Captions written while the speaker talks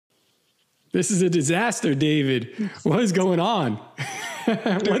This is a disaster, David. What is going on?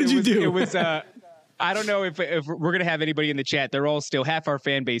 What did you do? It was, I don't know if we're going to have anybody in the chat. They're all still, half our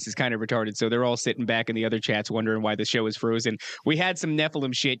fan base is kind of retarded. So they're all sitting back in the other chats wondering why the show is frozen. We had some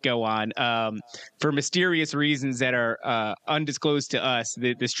Nephilim shit go on for mysterious reasons that are undisclosed to us.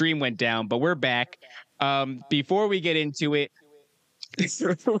 The stream went down, but we're back. Before we get into it,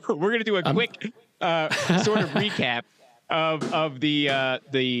 we're going to do a quick sort of recap of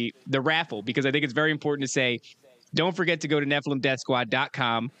the raffle, because I think it's very important to say, don't forget to go to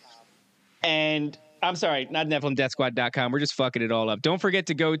NephilimDeathSquad.com. And I'm sorry, not NephilimDeathSquad.com. We're just fucking it all up. Don't forget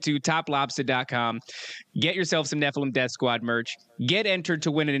to go to TopLobster.com. Get yourself some Nephilim Death Squad merch. Get entered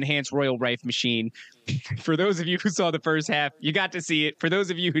to win an enhanced Royal Rife machine. For those of you who saw the first half, you got to see it. For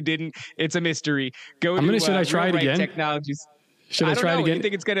those of you who didn't, it's a mystery. Should I try it again? Technologies. Should I try it again? You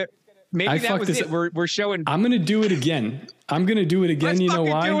think it's gonna? Maybe that was it. We're showing. I'm gonna do it again. You know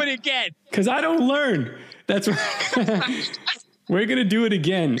why? Do it again. Because I don't learn. That's right. We're going to do it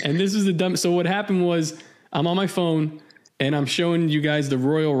again. And this is the dumb. So what happened was I'm on my phone and I'm showing you guys the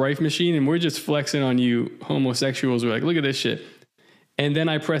Royal Rife machine, and we're just flexing on you homosexuals. We're like, look at this shit. And then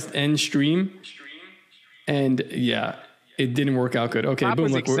I pressed end stream, and yeah, it didn't work out good. Okay, Pop boom,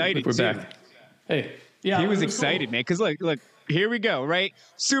 look, we're back. Hey. Yeah, he was excited, man. Because look, here we go, right?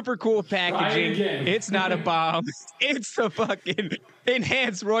 Super cool packaging. It's not a bomb. It's the fucking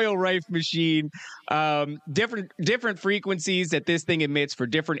enhanced Royal Rife machine. Different frequencies that this thing emits for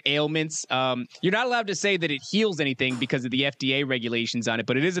different ailments. You're not allowed to say that it heals anything because of the FDA regulations on it,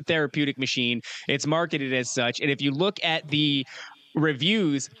 but it is a therapeutic machine. It's marketed as such. And if you look at the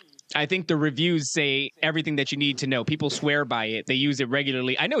reviews, I think the reviews say everything that you need to know. People swear by it. They use it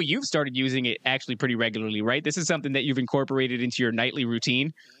regularly. I know you've started using it actually pretty regularly, right? This is something that you've incorporated into your nightly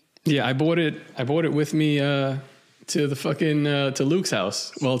routine. Yeah, I bought it with me to the fucking to Luke's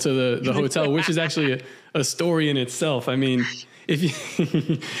house. Well, to the hotel, which is actually a story in itself. I mean,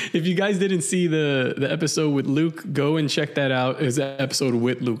 if you guys didn't see the episode with Luke, go and check that out. It's an episode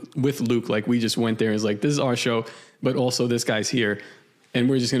with Luke. Like, we just went there and it's like, this is our show, but also this guy's here. And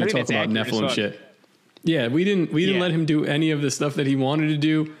we're just going to talk about Nephilim shit. Yeah, we didn't let him do any of the stuff that he wanted to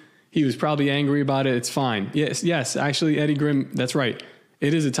do. He was probably angry about it. It's fine. Yes. Actually, Eddie Grimm, that's right.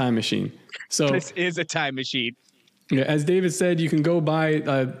 It is a time machine. So this is a time machine. Yeah, as David said, you can go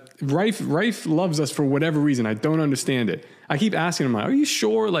buy. Rife loves us for whatever reason. I don't understand it. I keep asking him, are you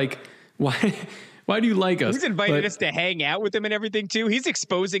sure? Like, why? Why do you like us? He's invited us to hang out with him and everything too. He's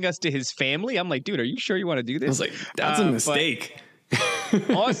exposing us to his family. I'm like, dude, are you sure you want to do this? I was like, that's a mistake.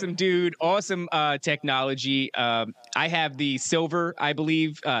 Awesome, dude. Awesome technology. I have the silver, I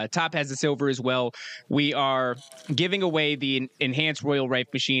believe. Top has the silver as well. We are giving away the enhanced Royal Rife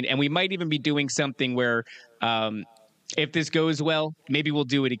machine, and we might even be doing something where if this goes well, maybe we'll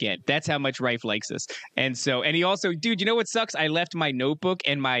do it again. That's how much Rife likes us. And he also, dude, you know what sucks? I left my notebook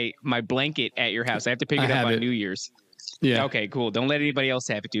and my blanket at your house. I have to pick it up on New Year's. Yeah. Okay, cool. Don't let anybody else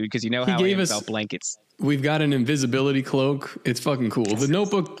have it, dude, because you know how I am about blankets. We've got an invisibility cloak. It's fucking cool. The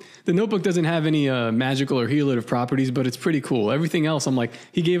notebook doesn't have any magical or healative properties, but it's pretty cool. Everything else, I'm like,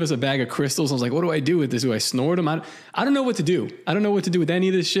 he gave us a bag of crystals. I was like, what do I do with this? Do I snort them? I don't know what to do. I don't know what to do with any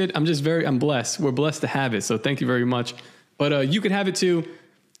of this shit. I'm blessed. We're blessed to have it. So thank you very much. But you can have it too.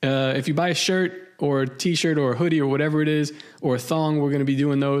 If you buy a shirt or a t-shirt or a hoodie or whatever it is, or a thong, we're going to be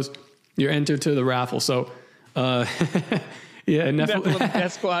doing those. You're entered to the raffle. So, yeah, Nephilim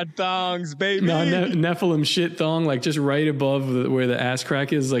Death Squad thongs, baby. No, Nephilim shit thong, like just right above where the ass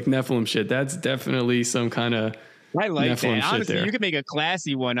crack is, like Nephilim shit. That's definitely some kind of. I like Nephilim that. Honestly, there. You could make a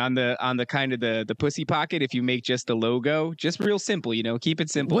classy one on the kind of the pussy pocket if you make just the logo, just real simple. Keep it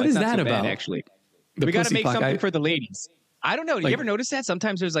simple. What That's is not that so about? Bad, actually, we got to make something for the ladies. I don't know. Do you ever notice that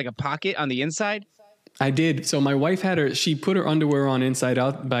sometimes there's like a pocket on the inside? I did. So my wife she put her underwear on inside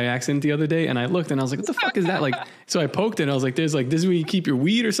out by accident the other day, and I looked and I was like, what the fuck is that? Like, so I poked it and I was like, this is where you keep your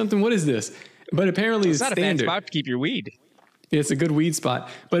weed or something? What is this? But apparently it's not standard. a bad spot to keep your weed. It's a good weed spot,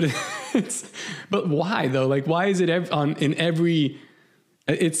 but but why though? Like, why is it in every,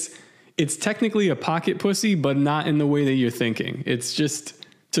 it's technically a pocket pussy, but not in the way that you're thinking. It's just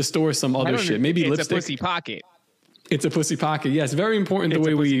to store some other shit. Maybe lipstick. It's a pussy pocket. It's a pussy pocket. Yes, very important the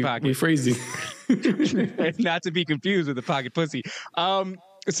way we phrase it. Not to be confused with the pocket pussy.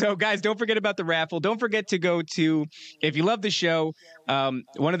 So, guys, don't forget about the raffle. Don't forget to go to, if you love the show,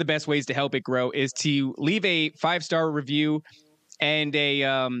 one of the best ways to help it grow is to leave a 5-star review and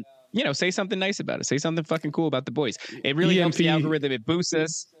say something nice about it. Say something fucking cool about the boys. It really helps the algorithm. It boosts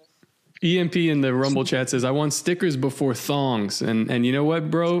us. EMP in the Rumble chat says, I want stickers before thongs. And you know what,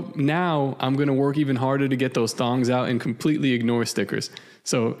 bro? Now I'm going to work even harder to get those thongs out and completely ignore stickers.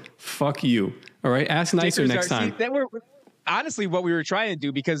 So fuck you. All right. Ask nicer next time. Honestly, what we were trying to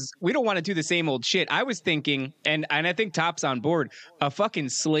do, because we don't want to do the same old shit. I was thinking, and I think Top's on board, a fucking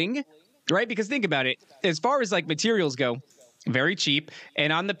sling, right? Because think about it. As far as like materials go, very cheap.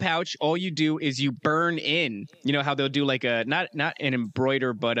 And on the pouch, all you do is you burn in, you know how they'll do like a, not an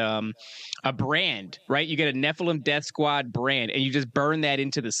embroider, but a brand, right? You get a Nephilim Death Squad brand and you just burn that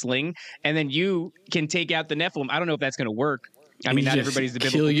into the sling. And then you can take out the Nephilim. I don't know if that's going to work. I mean, not everybody's the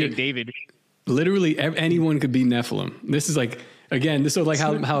biblical King David. Literally anyone could be Nephilim. This is like, again, this is like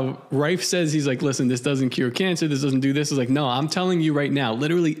how Rife says, he's like, listen, this doesn't cure cancer. This doesn't do this. It's like, no, I'm telling you right now,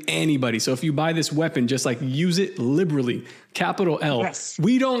 literally anybody. So if you buy this weapon, just like use it liberally, capital L. Yes.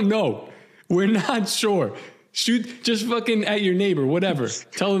 We don't know. We're not sure. Shoot just fucking at your neighbor, whatever.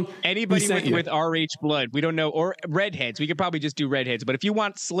 Tell them anybody with RH blood. We don't know. Or redheads. We could probably just do redheads. But if you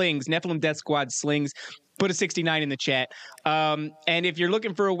want slings, Nephilim Death Squad slings, put a 69 in the chat. And if you're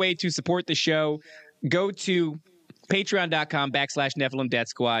looking for a way to support the show, go to patreon.com/Nephilim Death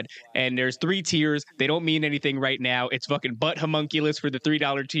Squad. And there's 3 tiers. They don't mean anything right now. It's fucking butt homunculus for the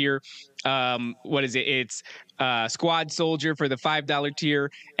 $3 tier. What is it? It's Squad Soldier for the $5 tier.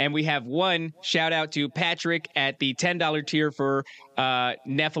 And we have one shout out to Patrick at the $10 tier for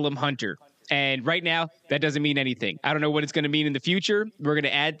Nephilim Hunter. And right now, that doesn't mean anything. I don't know what it's going to mean in the future. We're going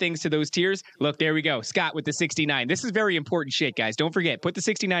to add things to those tiers. Look, there we go. Scott with the 69. This is very important shit, guys. Don't forget, put the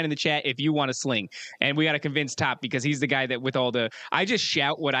 69 in the chat if you want a sling. And we got to convince Top because he's the guy that with all the... I just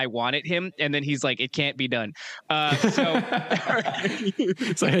shout what I want at him, and then he's like, it can't be done. It's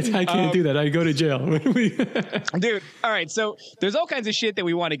like, I can't do that. I go to jail. Dude, all right. So there's all kinds of shit that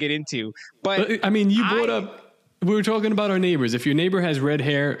we want to get into. But I mean, you brought up... We were talking about our neighbors. If your neighbor has red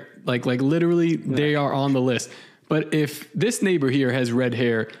hair, like literally they are on the list. But if this neighbor here has red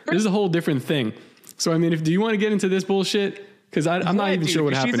hair, this is a whole different thing. So, I mean, do you want to get into this bullshit? Because I'm not even sure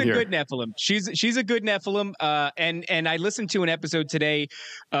what happened here. She's a good Nephilim. She's a good Nephilim. And I listened to an episode today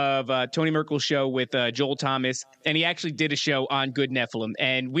of Tony Merkel's show with Joel Thomas, and he actually did a show on good Nephilim.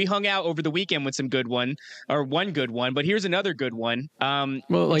 And we hung out over the weekend with one good one. But here's another good one.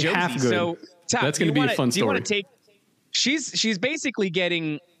 Well, like Josie. Half good. So, Top, that's going to be a fun story. Do you want to take? She's basically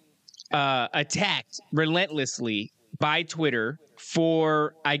getting attacked relentlessly by Twitter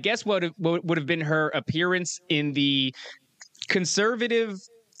for, I guess, what would have been her appearance in the conservative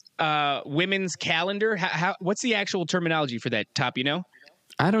women's calendar. What's the actual terminology for that, Top? You know?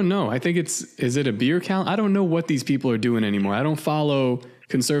 I don't know. I think is it a beer calendar? I don't know what these people are doing anymore. I don't follow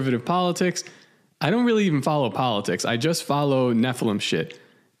conservative politics. I don't really even follow politics. I just follow Nephilim shit.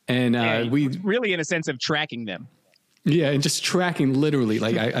 And we really, in a sense of tracking them. Yeah, and just tracking literally.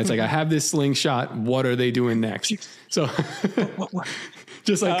 Like it's like I have this slingshot. What are they doing next? So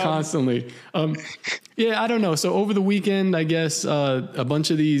just like constantly. Yeah, I don't know. So over the weekend, I guess a bunch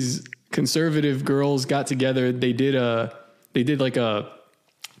of these conservative girls got together. They did like a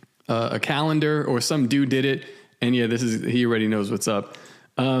calendar, or some dude did it. And yeah, he already knows what's up.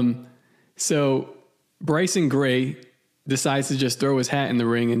 So Bryson Gray decides to just throw his hat in the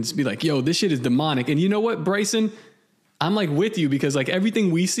ring and just be like, yo, this shit is demonic. And you know what, Bryson? I'm like with you, because like everything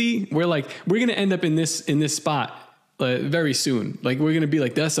we see, we're going to end up in this spot very soon. Like we're going to be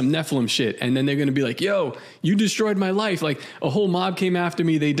like, that's some Nephilim shit. And then they're going to be like, yo, you destroyed my life. Like a whole mob came after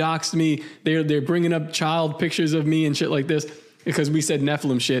me. They doxed me. They're bringing up child pictures of me and shit like this because we said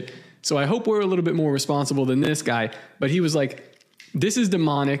Nephilim shit. So I hope we're a little bit more responsible than this guy. But he was like, this is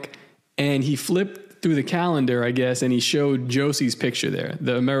demonic. And he flipped through the calendar, I guess, and he showed Josie's picture there,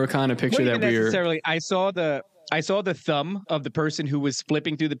 the Americana picture that we're... I saw the thumb of the person who was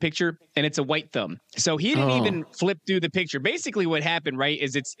flipping through the picture, and it's a white thumb. So he didn't even flip through the picture. Basically what happened, right,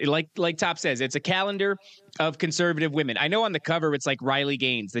 is it's like Top says, it's a calendar of conservative women. I know on the cover it's like Riley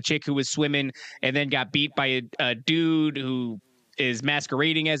Gaines, the chick who was swimming and then got beat by a dude who is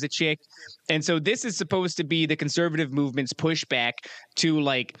masquerading as a chick. And so this is supposed to be the conservative movement's pushback to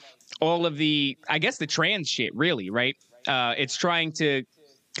like all of the, I guess, the trans shit, really, right? It's trying to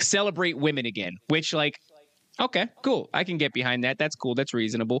celebrate women again, which like, okay, cool. I can get behind that. That's cool. That's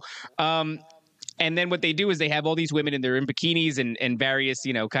reasonable. And then what they do is they have all these women and they're in bikinis and various,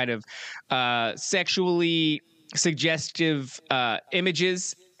 you know, kind of sexually suggestive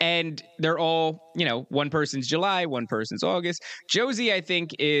images. And they're all, you know, one person's July, one person's August. Josie, I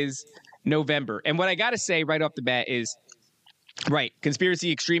think, is November. And what I got to say right off the bat is, right,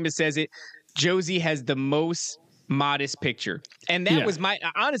 Conspiracy Extremist says it, Josie has the most modest picture. And that was my,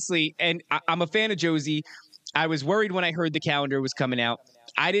 honestly, and I'm a fan of Josie. I was worried when I heard the calendar was coming out.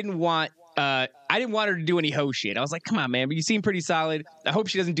 I didn't want her to do any hoe shit. I was like, come on, man, but you seem pretty solid. I hope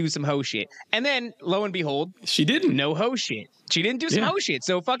she doesn't do some hoe shit. And then, lo and behold, she didn't. No hoe shit. She didn't do some hoe shit.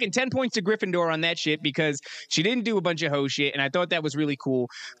 So fucking 10 points to Gryffindor on that shit because she didn't do a bunch of hoe shit, and I thought that was really cool.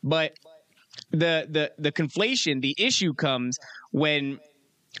 But the conflation, the issue comes when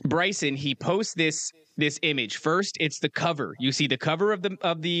Bryson, he posts this image. First, it's the cover. You see the cover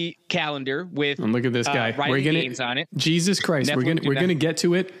of the calendar with and look at this guy. Riley Gaines on it. Jesus Christ, Neph we're gonna get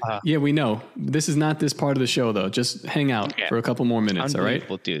to it. Yeah, we know. This is not this part of the show though. Just hang out for a couple more minutes, all right?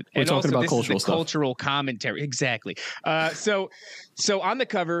 Dude. We're talking about cultural stuff. Cultural commentary, exactly. So on the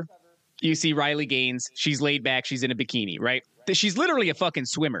cover, you see Riley Gaines. She's laid back. She's in a bikini, right? She's literally a fucking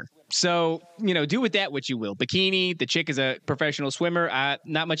swimmer. So, do with that what you will. Bikini, the chick is a professional swimmer.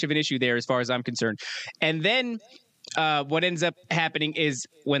 Not much of an issue there as far as I'm concerned. And then what ends up happening is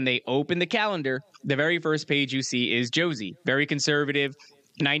when they open the calendar, the very first page you see is Josie. Very conservative,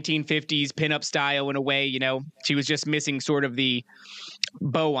 1950s pinup style in a way, She was just missing sort of the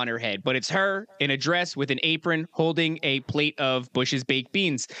bow on her head. But it's her in a dress with an apron holding a plate of Bush's baked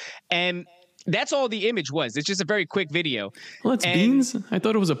beans. And that's all the image was. It's just a very quick video. Well, it's beans? I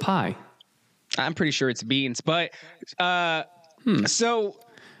thought it was a pie. I'm pretty sure it's beans. But so...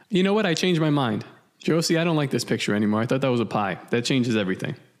 You know what? I changed my mind. Josie, I don't like this picture anymore. I thought that was a pie. That changes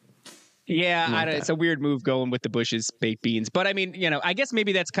everything. Yeah, it's a weird move going with the Bush's baked beans. But I mean, I guess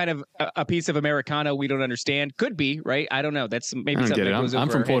maybe that's kind of a piece of Americana we don't understand. Could be, right? I don't know. That's maybe something that goes over I'm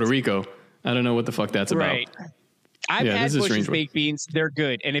from Puerto Rico. I don't know what the fuck that's about. Right. I've had Bush's baked beans. They're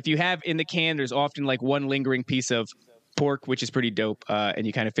good. And if you have in the can, there's often like one lingering piece of pork, which is pretty dope. And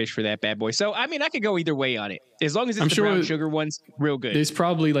you kind of fish for that bad boy. So, I mean, I could go either way on it. As long as it's the brown sugar ones, real good. There's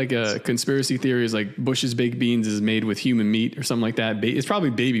probably like a conspiracy theory is like Bush's baked beans is made with human meat or something like that. It's probably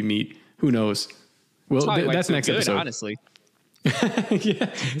baby meat. Who knows? Well, that's next episode. Honestly. Yeah,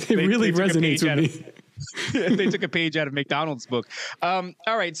 it really resonates with me. They took a page out of McDonald's book. All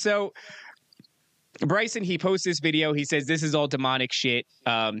right, so... Bryson, he posts this video. He says this is all demonic shit.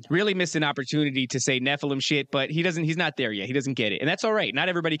 Really missed an opportunity to say Nephilim shit, but he's not there yet. He doesn't get it. And that's all right. Not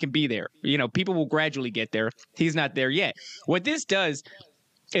everybody can be there. People will gradually get there. He's not there yet. What this does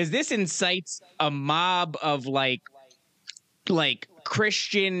is this incites a mob of like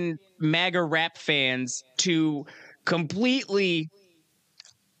Christian MAGA rap fans to completely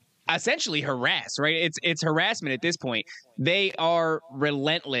essentially harass, right? It's harassment at this point. They are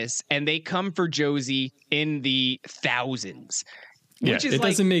relentless and they come for Josie in the thousands. Yeah, which is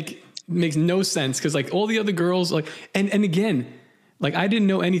doesn't makes no sense because like all the other girls and again, like I didn't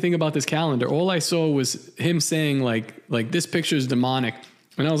know anything about this calendar. All I saw was him saying like this picture is demonic.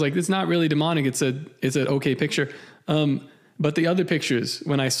 And I was like, it's not really demonic. It's an okay picture. But the other pictures,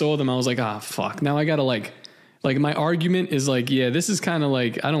 when I saw them, I was like, fuck. Now I gotta like my argument is like, yeah, this is kind of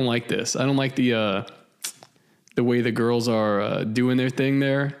like, I don't like this. I don't like the way the girls are doing their thing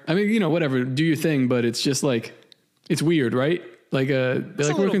there. I mean, whatever, do your thing, but it's just like, it's weird, right? Like,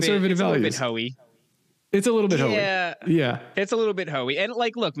 we're conservative values. It's a little bit hoey. It's a little bit hoey. Yeah. It's a little bit hoey. And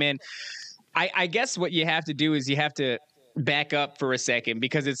like, look, man, I guess what you have to do is you have to back up for a second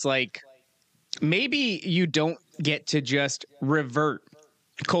because it's like, maybe you don't get to just revert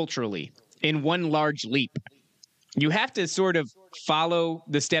culturally in one large leap. You have to sort of follow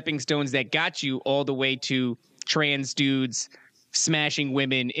the stepping stones that got you all the way to trans dudes smashing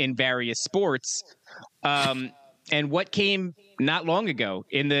women in various sports. And what came not long ago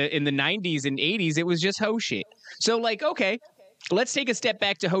in the 90s and 80s, it was just hoe shit. So like, okay, let's take a step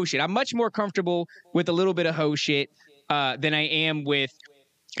back to hoe shit. I'm much more comfortable with a little bit of hoe shit than I am with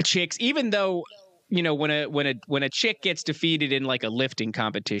chicks, even though, when a chick gets defeated in like a lifting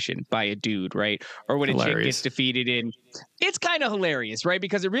competition by a dude, right? Or when a chick gets defeated it's kind of hilarious, right?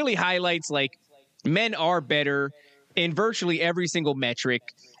 Because it really highlights like men are better in virtually every single metric.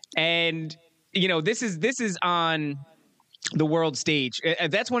 And, this is on the world stage.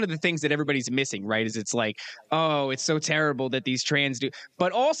 That's one of the things that everybody's missing, right? Is it's like, oh, it's so terrible that these trans do,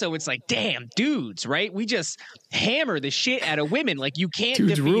 but also it's like, damn, dudes, right? We just hammer the shit out of women. Like you can't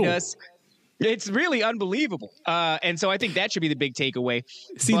defeat us. It's really unbelievable. And so I think that should be the big takeaway.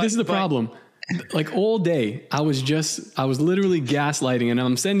 See, this is the problem. Like all day, I was literally gaslighting, and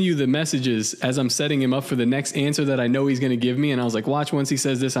I'm sending you the messages as I'm setting him up for the next answer that I know he's going to give me. And I was like, watch, once he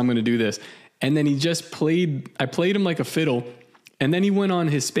says this, I'm going to do this. And then I played him like a fiddle. And then he went on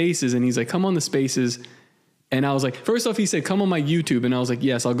his spaces and he's like, come on the spaces. And I was like, first off, he said, come on my YouTube. And I was like,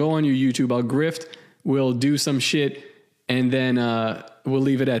 yes, I'll go on your YouTube. I'll grift. We'll do some shit. And then we'll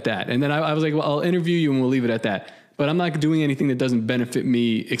leave it at that. And then I was like, well, I'll interview you and we'll leave it at that. But I'm not doing anything that doesn't benefit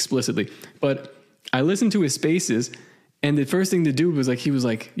me explicitly. But I listened to his spaces, and the first thing the dude was like, he was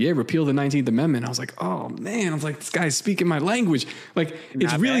like, yeah, repeal the 19th Amendment. I was like, oh man, I was like, this guy's speaking my language. Like,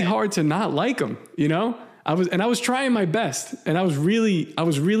 it's really hard to not like him, you know? I was trying my best, and I was really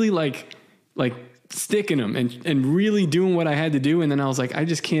like sticking him and really doing what I had to do. And then I was like, I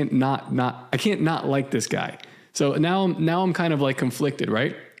just can't not like this guy. So now I'm kind of like conflicted,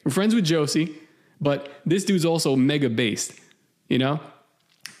 right? We're friends with Josie, but this dude's also mega based, you know?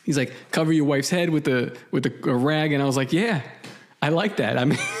 He's like, cover your wife's head with a rag. And I was like, yeah, I like that. I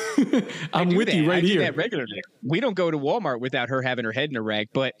mean, I'm with you right here. I do that regularly. We don't go to Walmart without her having her head in a rag.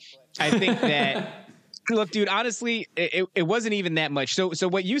 But I think that, look, dude, honestly, it wasn't even that much. So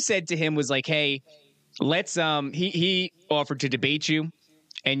what you said to him was like, hey, let's, he offered to debate you.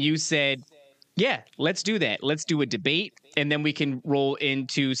 And you said, yeah, let's do that. Let's do a debate. And then we can roll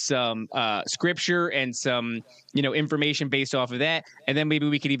into some scripture and some, information based off of that. And then maybe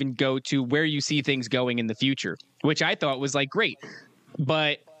we could even go to where you see things going in the future, which I thought was like great.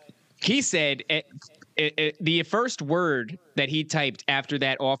 But he said the first word that he typed after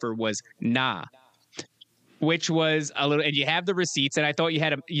that offer was nah, which was a little, and you have the receipts. And I thought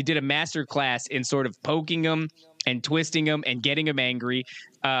you did a master class in sort of poking them and twisting him and getting him angry.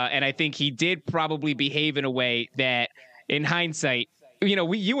 And I think he did probably behave in a way that, in hindsight,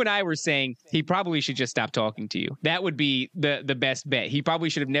 you and I were saying he probably should just stop talking to you. That would be the best bet. He probably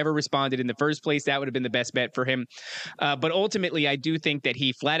should have never responded in the first place. That would have been the best bet for him. But ultimately, I do think that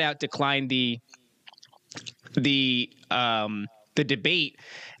he flat out declined the debate.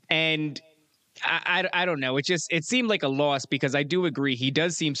 And I don't know. It seemed like a loss, because I do agree he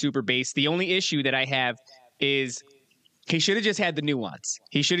does seem super base. The only issue that I have is he should have just had the nuance.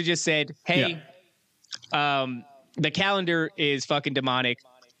 He should have just said, hey, the calendar is fucking demonic.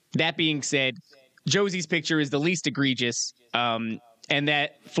 That being said, Josie's picture is the least egregious. And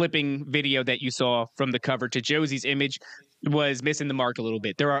that flipping video that you saw from the cover to Josie's image was missing the mark a little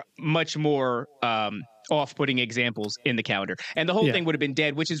bit. There are much more off-putting examples in the calendar. And the whole thing would have been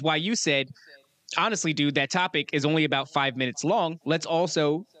dead, which is why you said, honestly, dude, that topic is only about 5 minutes long. Let's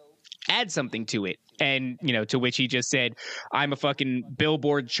also add something to it. And, to which he just said, I'm a fucking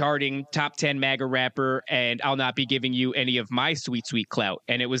Billboard charting top 10 MAGA rapper, and I'll not be giving you any of my sweet, sweet clout.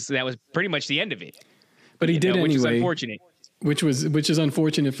 And that was pretty much the end of it. But he did anyway. Which is unfortunate. Which is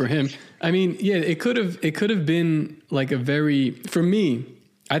unfortunate for him. I mean, yeah, it could have been like for me,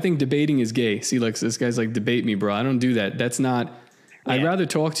 I think debating is gay. See, like, this guy's like, debate me, bro. I don't do that. That's not, I'd rather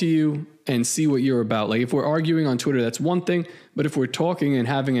talk to you and see what you're about. Like, if we're arguing on Twitter, that's one thing. But if we're talking and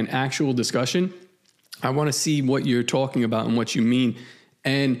having an actual discussion, I want to see what you're talking about and what you mean.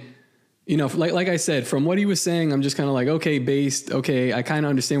 And, like I said, from what he was saying, I'm just kind of like, okay, based. Okay, I kind of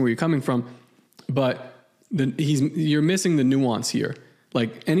understand where you're coming from. But you're missing the nuance here.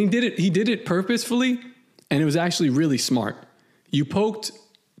 Like, and he did it purposefully, and it was actually really smart. You poked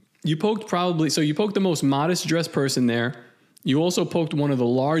the most modest dressed person there. You also poked one of the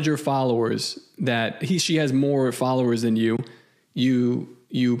larger followers that she has more followers than you.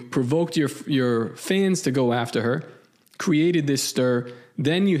 You provoked your fans to go after her, created this stir.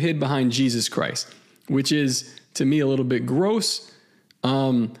 Then you hid behind Jesus Christ, which is, to me, a little bit gross.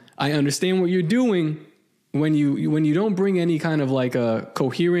 I understand what you're doing when you don't bring any kind of like a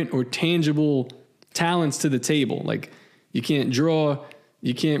coherent or tangible talents to the table. Like, you can't draw,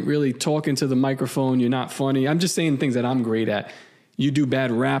 you can't really talk into the microphone. You're not funny. I'm just saying things that I'm great at. You do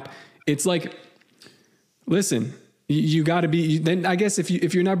bad rap. It's like, listen, you got to be, then I guess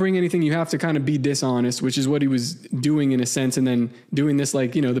if you're not bringing anything, you have to kind of be dishonest, which is what he was doing in a sense. And then doing this,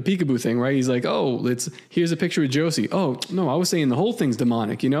 like, the peekaboo thing, right? He's like, oh, here's a picture of Josie. Oh no, I was saying the whole thing's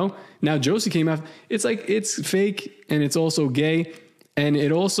demonic, now Josie came out. It's like, it's fake, and it's also gay. And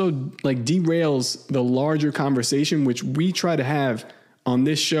it also like derails the larger conversation, which we try to have on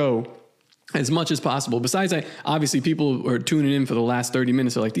this show as much as possible. Besides, obviously people are tuning in for the last 30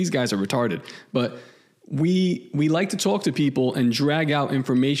 minutes. They're like, these guys are retarded, but we like to talk to people and drag out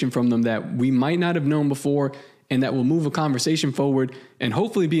information from them that we might not have known before, and that will move a conversation forward and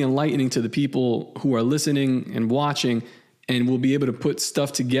hopefully be enlightening to the people who are listening and watching, and we'll be able to put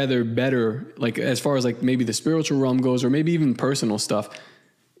stuff together better, like as far as like maybe the spiritual realm goes, or maybe even personal stuff.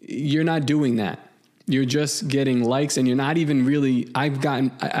 You're not doing that. You're just getting likes, and you're not even really, I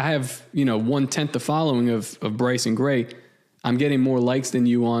have, 1/10 the following of Bryson Gray. I'm getting more likes than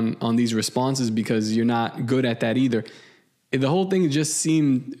you on these responses because you're not good at that either. The whole thing just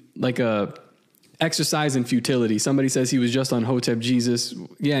seemed like a exercise in futility. Somebody says he was just on Hotep Jesus.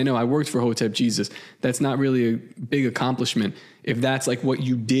 Yeah, I know. I worked for Hotep Jesus. That's not really a big accomplishment if that's like what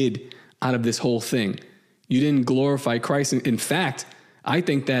you did out of this whole thing. You didn't glorify Christ. In fact, I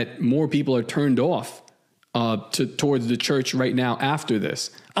think that more people are turned off towards the church right now after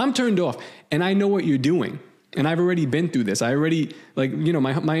this. I'm turned off, and I know what you're doing. And I've already been through this. I already, like, you know,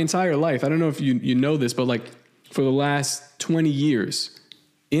 my entire life, I don't know if you know this, but like for the last 20 years,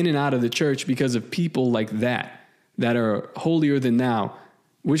 in and out of the church because of people like that are holier than thou,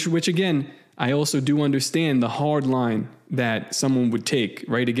 which again, I also do understand the hard line that someone would take,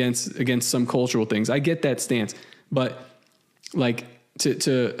 right, against some cultural things. I get that stance, but like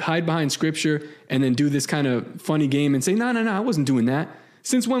to hide behind scripture and then do this kind of funny game and say, no, I wasn't doing that.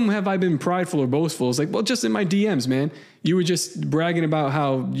 Since when have I been prideful or boastful? It's like, well, just in my DMs, man. You were just bragging about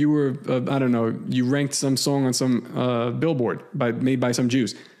how you were, I don't know, you ranked some song on some billboard made by some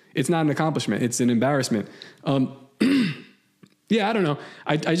Jews. It's not an accomplishment. It's an embarrassment. Yeah, I don't know.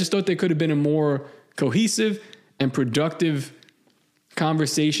 I just thought there could have been a more cohesive and productive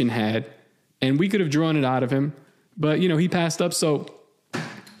conversation had, and we could have drawn it out of him. But, you know, he passed up. So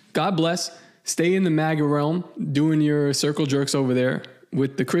God bless. Stay in the MAGA realm, doing your circle jerks over there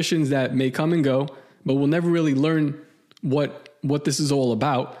with the Christians that may come and go, but will never really learn what this is all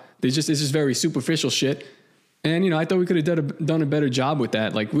about. It's just very superficial shit. And, you know, I thought we could have done a better job with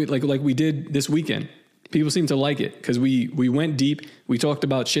that. Like we did this weekend. People seem to like it because we went deep. We talked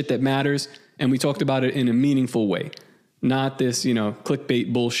about shit that matters, and we talked about it in a meaningful way, not this, you know,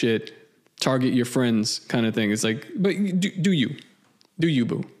 clickbait bullshit, target your friends kind of thing. It's like, but do you,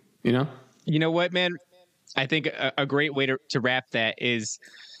 boo, you know? You know what, man? I think a great way to wrap that is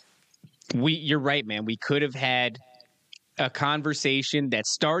you're right, man. We could have had a conversation that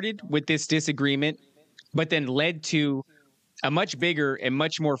started with this disagreement, but then led to a much bigger and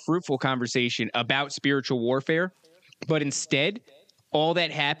much more fruitful conversation about spiritual warfare. But instead, all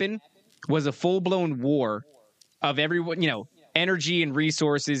that happened was a full-blown war of everyone, you know, energy and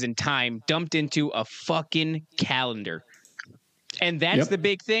resources and time dumped into a fucking calendar. And that's the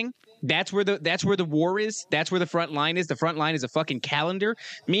big thing. That's where the war is. That's where the front line is. The front line is a fucking calendar.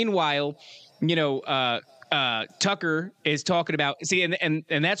 Meanwhile, you know, Tucker is talking about, see, and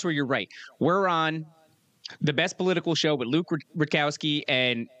that's where you're right. We're on the best political show with Luke Rudkowski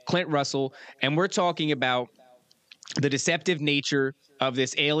and Clint Russell, and we're talking about the deceptive nature of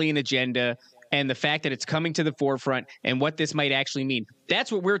this alien agenda and the fact that it's coming to the forefront and what this might actually mean.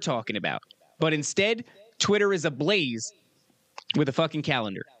 That's what we're talking about. But instead, Twitter is ablaze with a fucking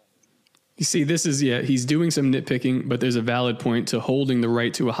calendar. You see, this is, he's doing some nitpicking, but there's a valid point to holding the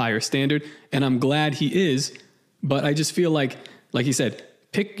right to a higher standard. And I'm glad he is, but I just feel like he said,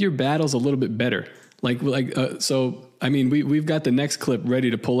 pick your battles a little bit better. So, I mean, we've got the next clip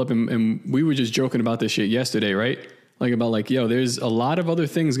ready to pull up, and we were just joking about this shit yesterday, right? Like about like, yo, there's a lot of other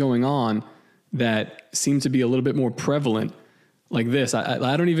things going on that seem to be a little bit more prevalent. Like this,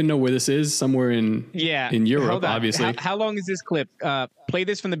 I don't even know where this is. Somewhere in Europe, obviously. How long is this clip? Play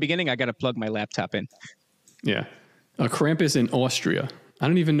this from the beginning. I got to plug my laptop in. Yeah, Krampus in Austria. I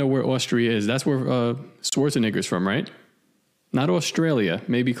don't even know where Austria is. That's where Schwarzenegger's from, right? Not Australia.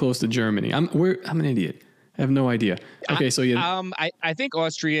 Maybe close to Germany. I'm an idiot. I have no idea. Okay, so yeah. I think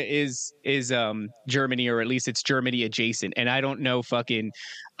Austria is Germany, or at least it's Germany adjacent. And I don't know fucking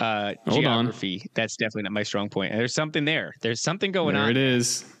geography. That's definitely not my strong point. There's something there. There's something going on. There it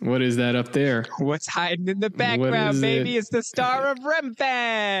is. What is that up there? What's hiding in the background, baby? It's the star of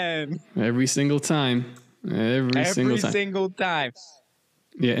Remphan. Every single time. Every single time.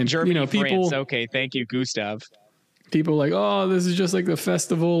 Yeah, and Germany, you know, people. France. Okay, thank you, Gustav. People like, oh, this is just like the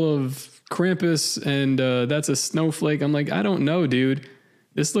festival of Krampus, and that's a snowflake. I'm like, I don't know, dude.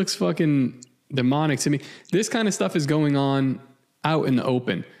 This looks fucking demonic to me. This kind of stuff is going on out in the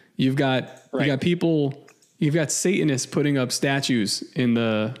open. You've got people, you've got Satanists putting up statues in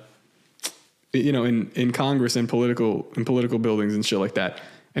the, you know, in Congress and political buildings and shit like that.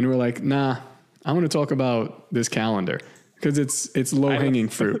 And we're like, nah, I want to talk about this calendar because it's low hanging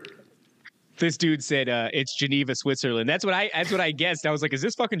fruit. This dude said it's Geneva, Switzerland. That's what I guessed. I was like, is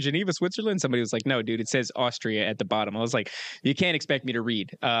this fucking Geneva, Switzerland? Somebody was like, no, dude, it says Austria at the bottom. I was like, you can't expect me to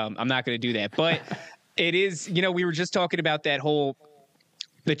read. I'm not going to do that. But it is, you know, we were just talking about that whole,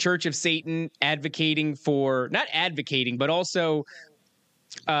 the Church of Satan advocating for, not advocating, but also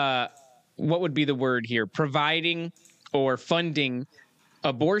what would be the word here? Providing or funding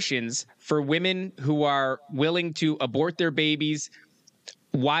abortions for women who are willing to abort their babies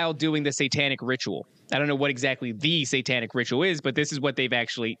while doing the satanic ritual. I don't know what exactly the satanic ritual is, but this is what they've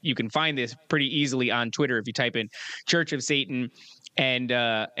actually, you can find this pretty easily on Twitter if you type in Church of Satan and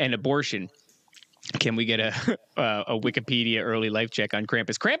abortion. Can we get a Wikipedia early life check on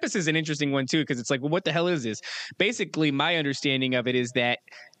Krampus? Krampus is an interesting one too, because it's like, well, what the hell is this? Basically, my understanding of it is that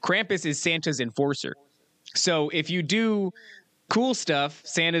Krampus is Santa's enforcer. So if you do cool stuff,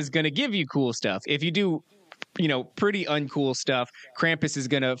 Santa's going to give you cool stuff. If you do, pretty uncool stuff, Krampus is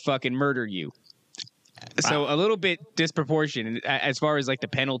going to fucking murder you. Wow. So a little bit disproportionate as far as like the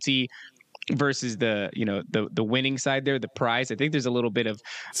penalty versus the winning side there, the prize. I think there's a little bit of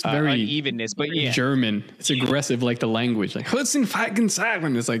very unevenness, but yeah. German. It's aggressive, like the language. Like, it's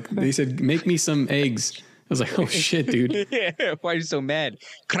like they said, make me some eggs. I was like, oh shit, dude. Yeah, why are you so mad?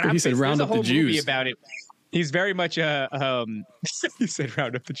 He said, round up the Jews. About it. He's very much he said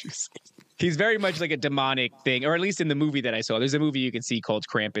round up the Jews. He's very much like a demonic thing, or at least in the movie that I saw. There's a movie you can see called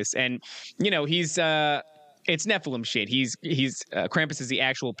Krampus, and he's it's Nephilim shit. He's Krampus is the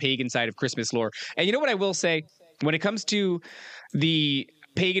actual pagan side of Christmas lore. And you know what I will say? When it comes to the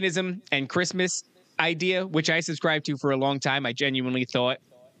paganism and Christmas idea, which I subscribed to for a long time, I genuinely thought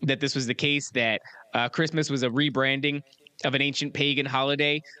that this was the case, that Christmas was a rebranding of an ancient pagan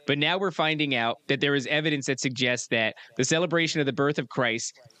holiday. But now we're finding out that there is evidence that suggests that the celebration of the birth of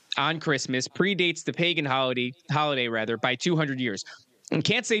Christ on Christmas predates the pagan holiday by 200 years. And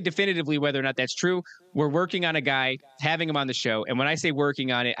can't say definitively whether or not that's true. We're working on a guy, having him on the show. And when I say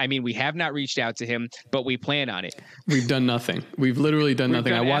working on it, I mean we have not reached out to him, but we plan on it. We've done nothing. We've literally done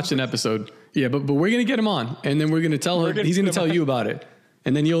nothing. I watched an episode. Yeah, but we're going to get him on. And then we're going to tell him. He's going to tell you about it.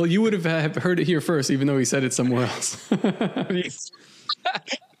 And then you would have heard it here first, even though he said it somewhere else.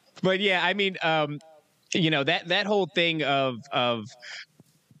 But yeah, I mean, that whole thing of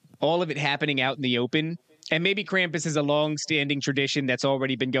all of it happening out in the open. And maybe Krampus is a long-standing tradition that's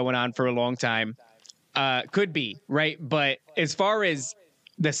already been going on for a long time. Could be, right? But as far as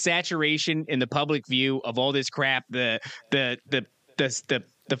the saturation in the public view of all this crap, the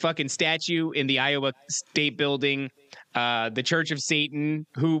fucking statue in the Iowa State Building, the Church of Satan,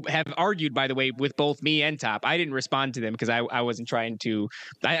 who have argued, by the way, with both me and Top. I didn't respond to them because I wasn't trying to.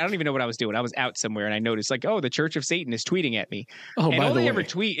 I don't even know what I was doing. I was out somewhere and I noticed like, oh, the Church of Satan is tweeting at me. Oh, and by all the they way. ever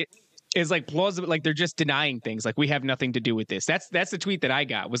tweet is like plausible, like they're just denying things, like we have nothing to do with this. That's the tweet that I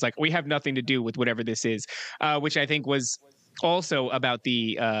got, was like, we have nothing to do with whatever this is, which I think was also about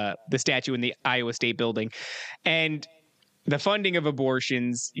the statue in the Iowa State Building. And the funding of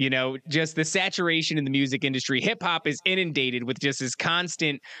abortions, just the saturation in the music industry. Hip hop is inundated with just this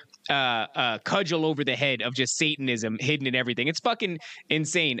constant cudgel over the head of just Satanism hidden in everything. It's fucking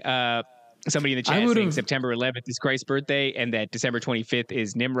insane. Somebody in the chat saying September 11th is Christ's birthday and that December 25th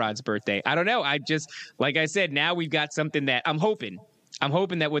is Nimrod's birthday. I don't know. I just, like I said, now we've got something that I'm hoping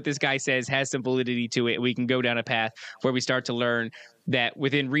that what this guy says has some validity to it. We can go down a path where we start to learn that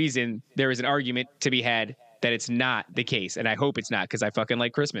within reason, there is an argument to be had that it's not the case. And I hope it's not, because I fucking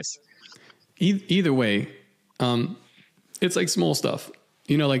like Christmas. Either way, it's like small stuff,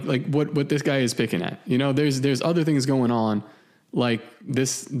 like what this guy is picking at, there's other things going on. Like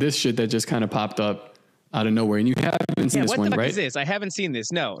this shit that just kind of popped up out of nowhere, and you haven't seen this one, right? What the fuck is this? I haven't seen this.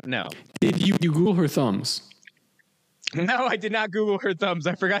 No. Did you Google her thumbs? No, I did not Google her thumbs.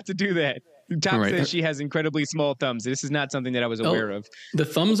 I forgot to do that. Tom says she has incredibly small thumbs. This is not something that I was aware of. The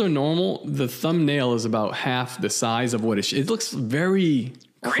thumbs are normal. The thumbnail is about half the size of what it looks very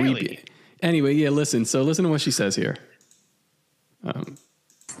creepy. Anyway, yeah, listen to what she says here.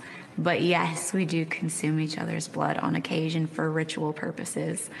 But yes, we do consume each other's blood on occasion for ritual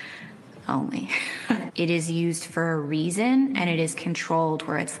purposes only. It is used for a reason, and it is controlled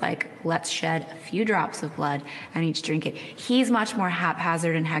where it's like, let's shed a few drops of blood and each drink it. He's much more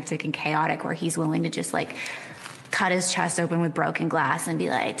haphazard and hectic and chaotic, where he's willing to just like cut his chest open with broken glass and be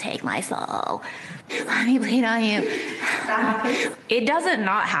like, take my soul. Let me bleed on you. It doesn't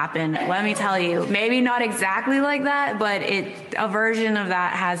not happen, let me tell you. Maybe not exactly like that, but a version of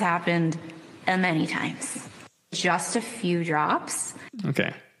that has happened many times. Just a few drops.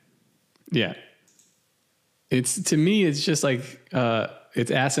 Okay. Yeah. To me, it's just like,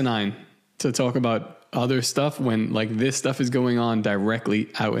 it's asinine to talk about other stuff when like this stuff is going on directly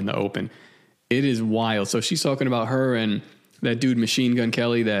out in the open. It is wild. So she's talking about her and that dude, Machine Gun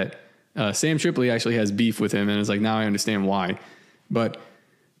Kelly, that Sam Tripoli actually has beef with him. And it's like, now I understand why. But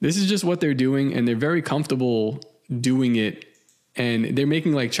this is just what they're doing. And they're very comfortable doing it. And they're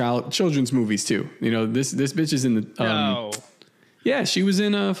making like children's movies too. This bitch is in the... No. Yeah, she was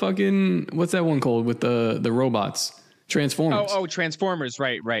in a fucking... What's that one called with the robots? Transformers. Oh, Transformers.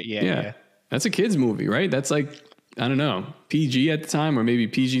 Right. Yeah. That's a kid's movie, right? That's like, I don't know, PG at the time or maybe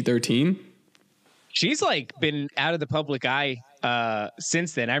PG-13. She's like been out of the public eye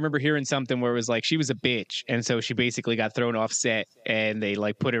since then. I remember hearing something where it was like she was a bitch, and so she basically got thrown off set, and they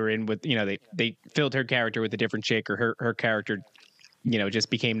like put her in with they filled her character with a different chick, or her character just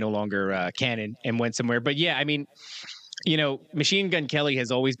became no longer canon and went somewhere. But yeah, I mean, Machine Gun Kelly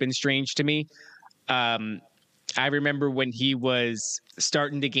has always been strange to me. I remember when he was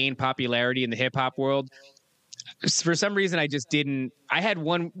starting to gain popularity in the hip hop world. For some reason, I just didn't. I had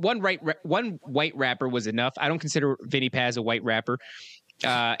one white rapper was enough. I don't consider Vinnie Paz a white rapper.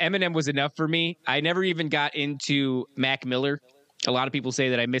 Eminem was enough for me. I never even got into Mac Miller. A lot of people say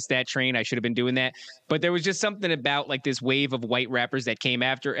that I missed that train. I should have been doing that. But there was just something about like this wave of white rappers that came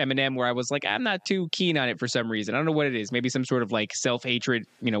after Eminem where I was like, I'm not too keen on it for some reason. I don't know what it is. Maybe some sort of like self-hatred,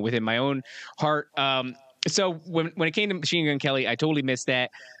 within my own heart. So when it came to Machine Gun Kelly, I totally missed that.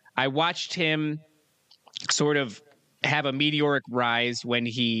 I watched him sort of have a meteoric rise when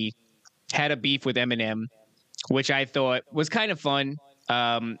he had a beef with Eminem, which I thought was kind of fun.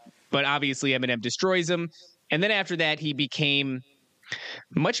 But obviously Eminem destroys him. And then after that, he became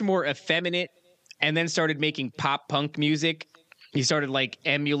much more effeminate and then started making pop punk music. He started like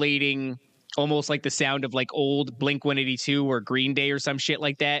emulating almost like the sound of like old Blink-182 or Green Day or some shit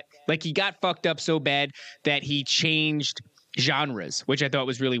like that. Like he got fucked up so bad that he changed genres, which I thought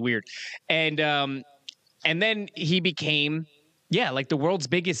was really weird. And then he became, like the world's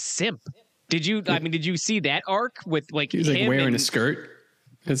biggest simp. Did you see that arc with like he was like him wearing a skirt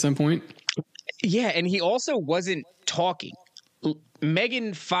at some point? Yeah, and he also wasn't talking.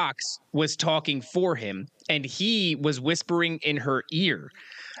 Megan Fox was talking for him, and he was whispering in her ear.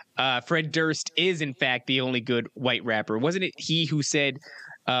 Fred Durst is, in fact, the only good white rapper. Wasn't it he who said,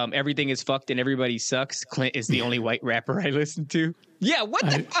 everything is fucked and everybody sucks? Clint is the only white rapper I listen to. Yeah, what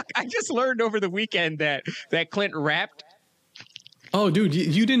the fuck? I just learned over the weekend that Clint rapped. Oh, dude,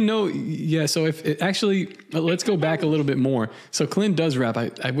 you didn't know? Yeah, so let's go back a little bit more. So Clint does rap.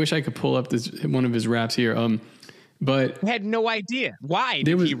 I wish I could pull up one of his raps here. But I had no idea. Why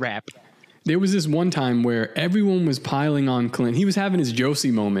did he rap? There was this one time where everyone was piling on Clint. He was having his Josie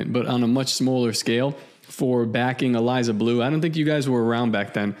moment, but on a much smaller scale for backing Eliza Blue. I don't think you guys were around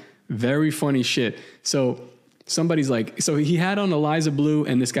back then. Very funny shit. So somebody's like, so he had on Eliza Blue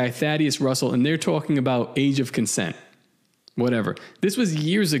and this guy Thaddeus Russell, and they're talking about age of consent. Whatever. This was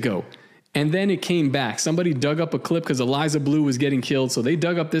years ago. And then it came back. Somebody dug up a clip because Eliza Blue was getting killed. So they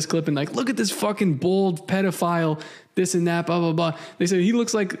dug up this clip and like, look at this fucking bald pedophile, this and that, blah, blah, blah. They said he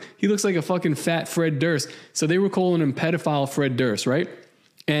looks like a fucking fat Fred Durst. So they were calling him pedophile Fred Durst, right?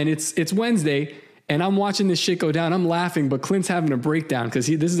 And it's Wednesday and I'm watching this shit go down. I'm laughing, but Clint's having a breakdown because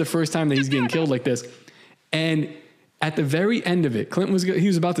this is the first time that he's getting killed like this. And at the very end of it, Clint he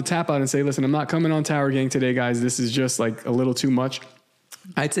was about to tap out and say, listen, I'm not coming on Tower Gang today, guys. This is just like a little too much.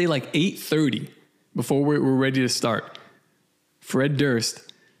 I'd say like 8:30 before we're ready to start. Fred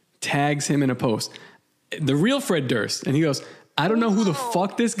Durst tags him in a post. The real Fred Durst. And he goes, I don't know who the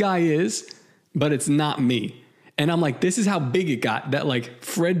fuck this guy is, but it's not me. And I'm like, this is how big it got. That like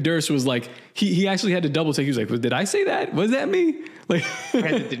Fred Durst was like, he actually had to double take. He was like, well, did I say that? Was that me? Like, had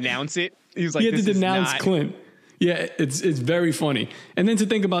to denounce it. He was like, he had to denounce Clint. Yeah, it's very funny. And then to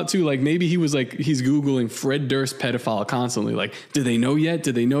think about too, like maybe he was like, he's Googling Fred Durst pedophile constantly. Like, do they know yet?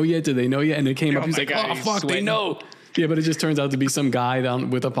 Do they know yet? Do they know yet? And it came up, he's like, God, oh fuck, they know. Yeah, but it just turns out to be some guy down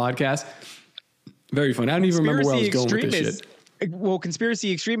with a podcast. Very funny. I don't even remember where I was going with this shit. Well,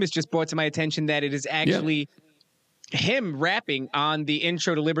 Conspiracy Extremist just brought to my attention that it is actually him rapping on the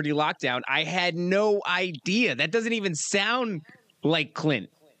intro to Liberty Lockdown. I had no idea. That doesn't even sound like Clint.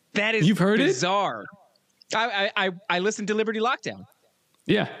 That is You've heard bizarre. I listened to Liberty Lockdown.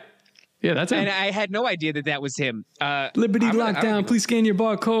 Yeah, that's him. And I had no idea that was him. Liberty Lockdown. Please scan your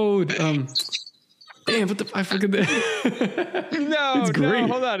barcode. Damn, what the I forget that. No,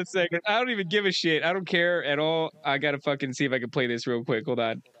 hold on a second. I don't even give a shit. I don't care at all. I gotta fucking see if I can play this real quick. Hold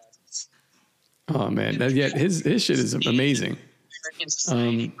on. Oh man, his shit is amazing.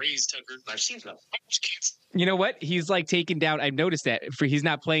 You know what? He's like taken down. I've noticed that he's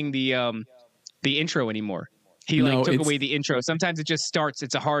not playing the intro anymore. He took away the intro. Sometimes it just starts.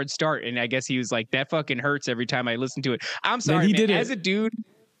 It's a hard start, and I guess he was like, "That fucking hurts every time I listen to it." I'm sorry, man. As a dude,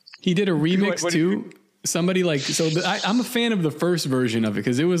 he did a remix too. Somebody I'm a fan of the first version of it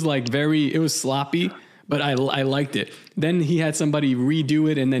because it was like it was sloppy, but I liked it. Then he had somebody redo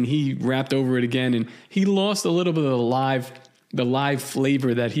it, and then he rapped over it again, and he lost a little bit of the live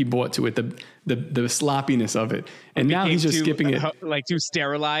flavor that he brought to it, the sloppiness of it, and now he's just skipping it, like too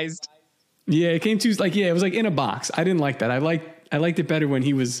sterilized. Yeah, it came too it was like in a box. I didn't like that. I liked it better when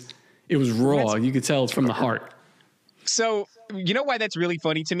it was raw. You could tell it's from the heart. So you know why that's really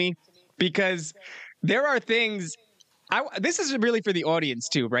funny to me? Because there are things. This is really for the audience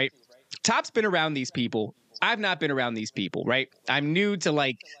too, right? Top's been around these people. I've not been around these people, right? I'm new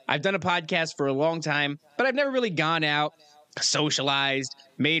to I've done a podcast for a long time, but I've never really gone out, socialized,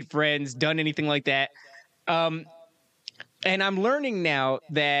 made friends, done anything like that. And I'm learning now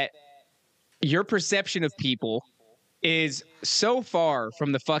that your perception of people is so far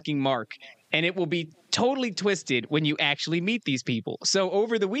from the fucking mark, and it will be totally twisted when you actually meet these people. So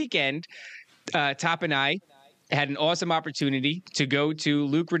over the weekend, Top and I had an awesome opportunity to go to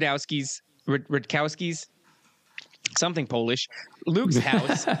Luke Rudkowski's something Polish, Luke's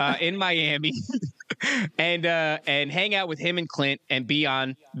house in Miami, and hang out with him and Clint and be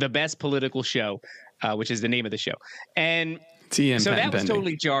on the best political show, which is the name of the show. And TM so that was pending.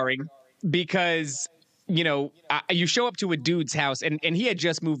 totally jarring because, you know, you show up to a dude's house and he had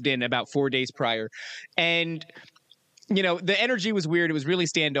just moved in about 4 days prior. And, you know, the energy was weird. It was really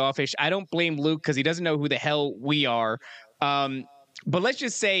standoffish. I don't blame Luke because he doesn't know who the hell we are. But let's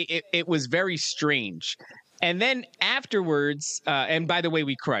just say it was very strange. And then afterwards, and by the way,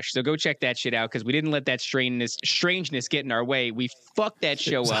 we crushed. So go check that shit out because we didn't let that strangeness get in our way. We fucked that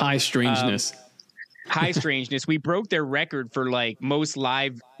show up. High strangeness. High strangeness. We broke their record for like most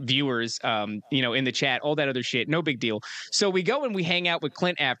live viewers, you know, in the chat, all that other shit. No big deal. So we go and we hang out with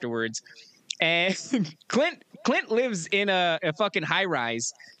Clint afterwards. And Clint lives in a fucking high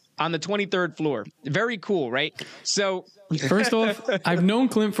rise on the 23rd floor. Very cool, right? So first off, I've known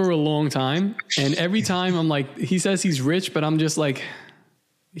Clint for a long time, and every time I'm like, he says he's rich, but I'm just like,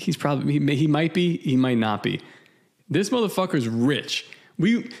 he's probably he might be, he might not be. This motherfucker's rich.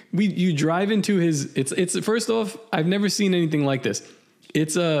 You drive into his. It's first off, I've never seen anything like this.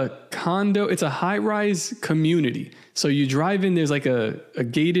 It's a condo. It's a high rise community. So you drive in. There's like a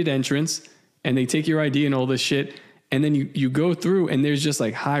gated entrance, and they take your ID and all this shit. And then you go through and there's just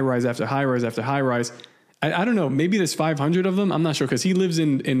like high rise after high rise after high rise. I don't know. Maybe there's 500 of them. I'm not sure because he lives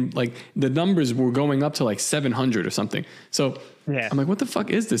in like the numbers were going up to like 700 or something. So yeah. I'm like, what the fuck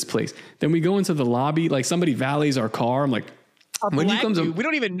is this place? Then we go into the lobby. Like somebody valets our car. I'm like, when he comes dude, we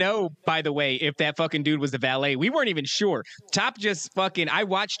don't even know, by the way, if that fucking dude was the valet. We weren't even sure. Top just fucking, I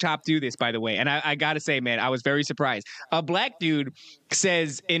watched Top do this, by the way. And I got to say, man, I was very surprised. A black dude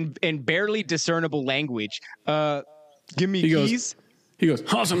says in barely discernible language, give me keys. He goes,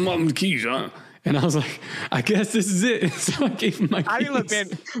 awesome mom keys, huh? And I was like, I guess this is it. So I gave him my keys. I mean, look, man,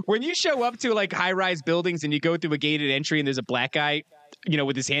 when you show up to like high-rise buildings and you go through a gated entry and there's a black guy, you know,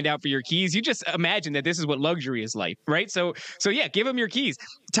 with his hand out for your keys, you just imagine that this is what luxury is like, right? So yeah, give him your keys.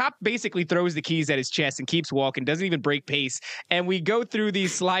 Top basically throws the keys at his chest and keeps walking, doesn't even break pace. And we go through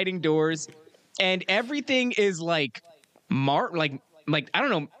these sliding doors and everything is like I don't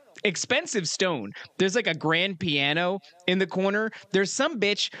know, expensive stone. There's like a grand piano in the corner. There's some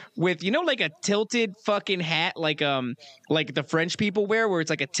bitch with, you know, like a tilted fucking hat, like the French people wear, where it's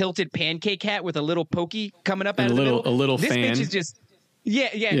like a tilted pancake hat with a little pokey coming up out of the middle. A little this fan. Bitch is just yeah,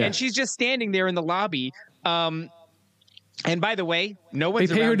 and she's just standing there in the lobby. And by the way, no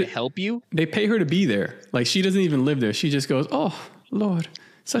one's around to help you. They pay her to be there. Like she doesn't even live there. She just goes, "Oh Lord,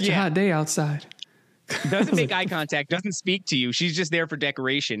 such a hot day outside." Doesn't make eye contact, doesn't speak to you. She's just there for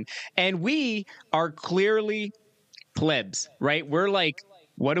decoration. And we are clearly plebs, right? We're like,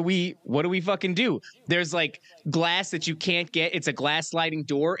 what do we fucking do? There's like glass that you can't get. It's a glass sliding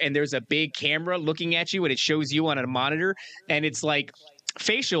door and there's a big camera looking at you and it shows you on a monitor and it's like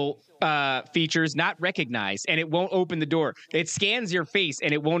facial features not recognized and it won't open the door. It scans your face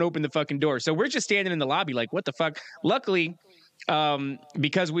and it won't open the fucking door. So we're just standing in the lobby like, what the fuck? Luckily,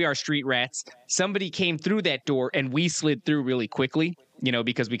 because we are street rats, somebody came through that door and we slid through really quickly, you know,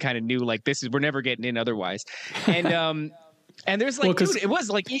 because we kind of knew like we're never getting in otherwise. And there's like, dude, it was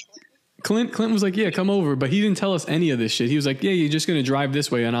like Clint was like, yeah, come over. But he didn't tell us any of this shit. He was like, yeah, you're just going to drive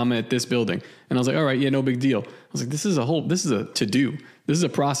this way and I'm at this building. And I was like, all right, yeah, no big deal. I was like, this is a to-do. This is a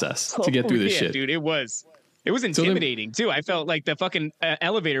process to get through this shit. Dude, it was intimidating too. I felt like the fucking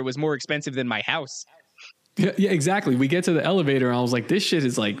elevator was more expensive than my house. Yeah, exactly. We get to the elevator and I was like, this shit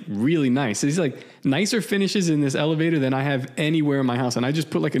is like really nice. It's like nicer finishes in this elevator than I have anywhere in my house. And I just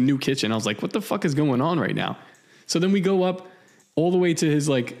put like a new kitchen. I was like, what the fuck is going on right now? So then we go up all the way to his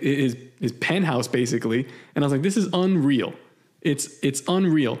penthouse basically. And I was like, this is unreal. It's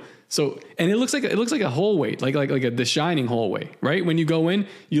unreal. So, and it looks like a hallway, like The Shining hallway, right? When you go in,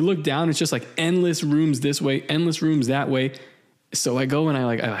 you look down, it's just like endless rooms this way, endless rooms that way. So I go and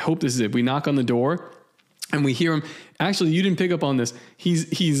I hope this is it. We knock on the door. And we hear him. Actually, you didn't pick up on this. He's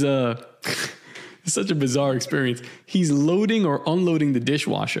it's such a bizarre experience. He's loading or unloading the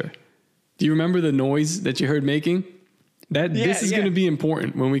dishwasher. Do you remember the noise that you heard making? This is going to be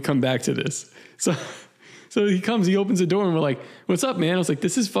important when we come back to this. So he comes, he opens the door, and we're like, "What's up, man?" I was like,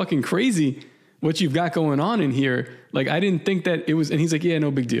 "This is fucking crazy what you've got going on in here." Like, I didn't think that it was. And he's like, "Yeah, no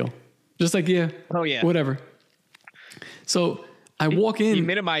big deal." Just like, "Yeah, oh yeah, whatever." So I walk in. He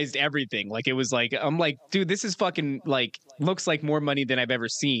minimized everything. Like it was like, I'm like, dude, this is fucking like, looks like more money than I've ever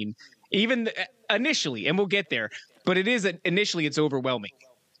seen. even initially, and we'll get there, but initially it's overwhelming.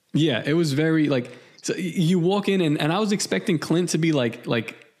 Yeah, it was very like, so you walk in and I was expecting Clint to be like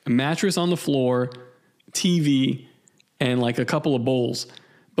a mattress on the floor, TV, and like a couple of bowls.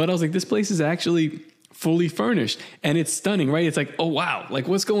 But I was like, this place is actually fully furnished and it's stunning, right? It's like, oh wow, like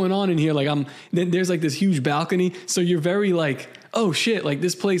what's going on in here? Like then there's like this huge balcony. So you're very like, oh shit, like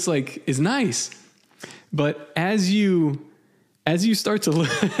this place like is nice. But as you start to look,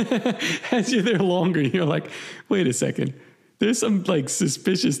 as you're there longer, you're like, wait a second. There's some like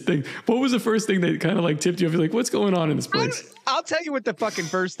suspicious thing. What was the first thing that kind of like tipped you off? You're like, what's going on in this place? I'll tell you what the fucking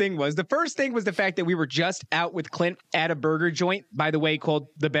first thing was. The first thing was the fact that we were just out with Clint at a burger joint, by the way, called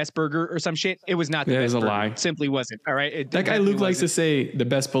The Best Burger or some shit. It was not the best burger. It was a lie. It simply wasn't. All right. That guy Luke likes to say the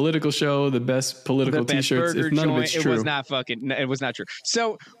best political show, the best political t-shirts. If none of it's true. It was not fucking, it was not true.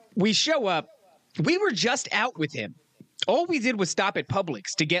 So we show up. We were just out with him. All we did was stop at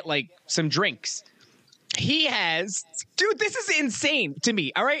Publix to get like some drinks. Dude, this is insane to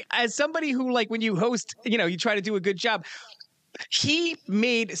me. All right. As somebody who, like, when you host, you try to do a good job. He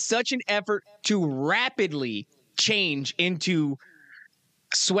made such an effort to rapidly change into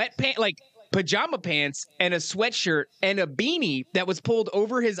sweatpants, like pajama pants and a sweatshirt and a beanie that was pulled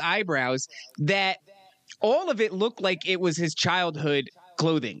over his eyebrows, that all of it looked like it was his childhood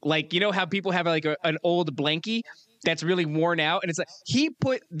clothing. Like, you know how people have like an old blankie that's really worn out, and it's like he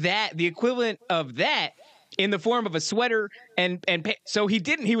put the equivalent of that in the form of a sweater and so he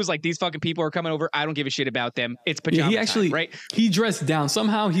was like, these fucking people are coming over, I don't give a shit about them, it's pajama time, right? He dressed down.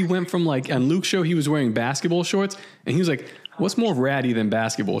 Somehow he went from like, on Luke's show he was wearing basketball shorts, and he was like, what's more ratty than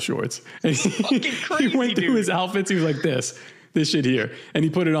basketball shorts? And he went through his outfits, he was like, this shit here, and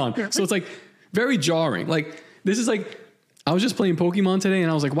he put it on. So it's like very jarring. Like, this is like, I was just playing Pokemon today, and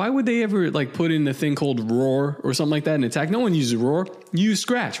I was like, why would they ever like put in the thing called Roar or something like that in attack? No one uses Roar. You use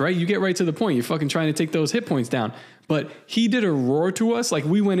Scratch, right? You get right to the point. You're fucking trying to take those hit points down. But he did a Roar to us. Like,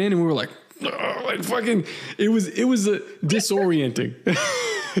 we went in and we were like fucking, it was disorienting.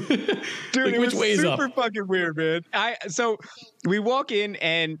 Dude, like, it was way super up? Fucking weird, man. So we walk in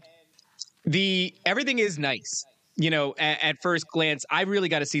and everything is nice. At first glance, I really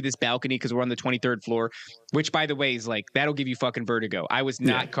got to see this balcony because we're on the 23rd floor, which, by the way, is like, that'll give you fucking vertigo. I was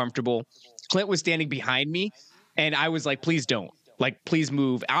not comfortable. Clint was standing behind me, and I was like, please don't. Like, please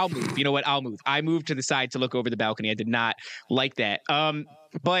move. I'll move. You know what? I'll move. I moved to the side to look over the balcony. I did not like that.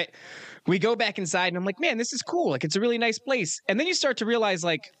 But we go back inside, and I'm like, man, this is cool. Like, it's a really nice place. And then you start to realize,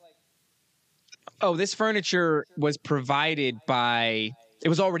 like, oh, this furniture was provided by – it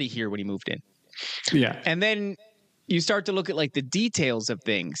was already here when he moved in. Yeah. And then – you start to look at like the details of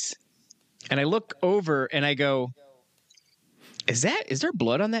things, and I look over and I go, is there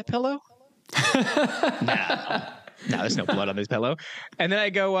blood on that pillow? No, there's no blood on this pillow. And then I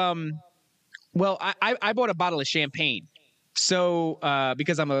go, well, I bought a bottle of champagne. So,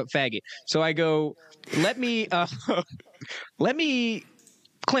 because I'm a faggot. So I go, let me,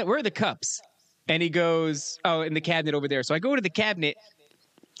 Clint, where are the cups? And he goes, oh, in the cabinet over there. So I go to the cabinet,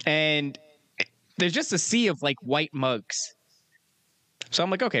 and there's just a sea of like white mugs. So I'm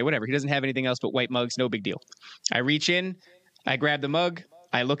like, okay, whatever. He doesn't have anything else but white mugs. No big deal. I reach in, I grab the mug,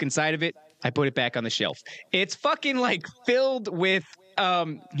 I look inside of it, I put it back on the shelf. It's fucking like filled with,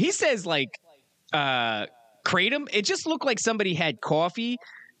 he says like, kratom. It just looked like somebody had coffee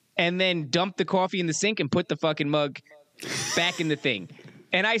and then dumped the coffee in the sink and put the fucking mug back in the thing.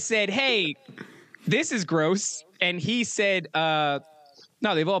 And I said, hey, this is gross. And he said, no,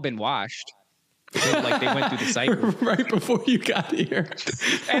 they've all been washed. Like, they went through the cycle right before you got here.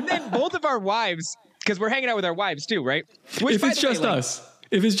 And then both of our wives, because we're hanging out with our wives too, right? Which, if it's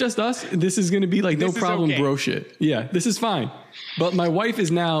just us, this is going to be like no problem, bro shit. Yeah, this is fine. But my wife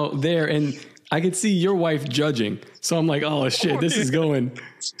is now there, and I could see your wife judging. So I'm like, oh shit, this is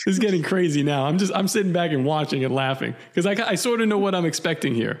getting crazy now. I'm sitting back and watching and laughing because I sort of know what I'm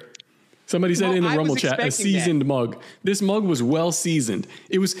expecting here. Somebody said in the Rumble chat, a seasoned mug. This mug was well seasoned.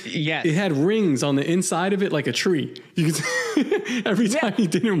 It had rings on the inside of it like a tree. You could, every time you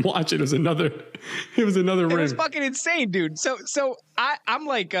didn't watch it, it was another ring. It was fucking insane, dude. So I'm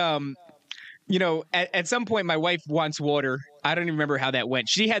like, at some point my wife wants water. I don't even remember how that went.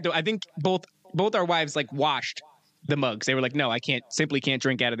 She had to, I think both our wives like washed the mugs. They were like, no, I simply can't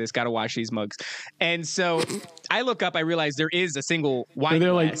drink out of this. Got to wash these mugs. And so I look up, I realize there is a single wine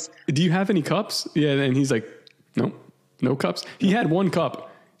they're glass. Like, do you have any cups? Yeah. And he's like, no cups. He had one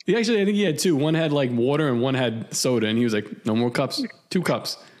cup. I think he had two. One had like water and one had soda. And he was like, no more cups, 2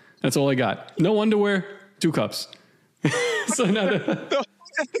 cups. That's all I got. No underwear, 2 cups. So now that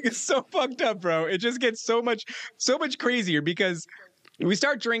thing is so fucked up, bro. It just gets so much crazier because we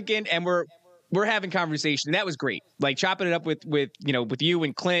start drinking and we're having conversation. That was great. Like chopping it up with you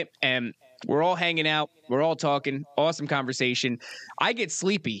and Clint, and we're all hanging out. We're all talking. Awesome conversation. I get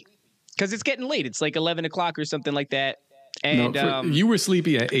sleepy because it's getting late. It's like 11 o'clock or something like that. And you were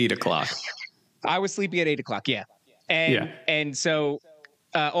sleepy at 8 o'clock. I was sleepy at 8 o'clock. Yeah. And so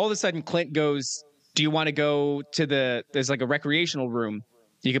all of a sudden Clint goes, do you want to go to there's like a recreational room.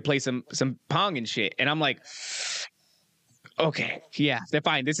 You could play some Pong and shit. And I'm like, okay, yeah, they're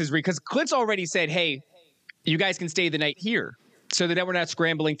fine. This is because Clint's already said, hey, you guys can stay the night here so that we're not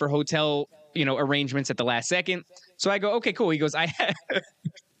scrambling for hotel, arrangements at the last second. So I go, okay, cool. He goes, I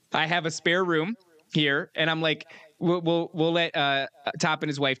have a spare room here. And I'm like, we'll let Top and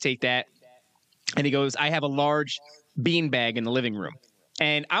his wife take that. And he goes, I have a large bean bag in the living room.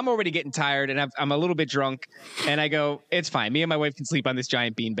 And I'm already getting tired and I'm a little bit drunk. And I go, it's fine. Me and my wife can sleep on this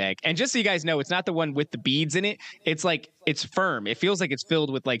giant bean bag. And just so you guys know, it's not the one with the beads in it. It's like, it's firm. It feels like it's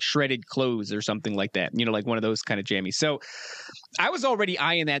filled with like shredded clothes or something like that. Like one of those kind of jammies. So I was already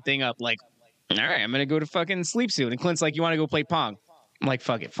eyeing that thing up like, all right, I'm going to go to fucking sleep soon. And Clint's like, you want to go play Pong? I'm like,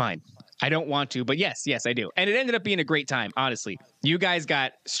 fuck it, fine. I don't want to, but yes, I do. And it ended up being a great time, honestly. You guys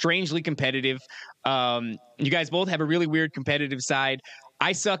got strangely competitive. You guys both have a really weird competitive side.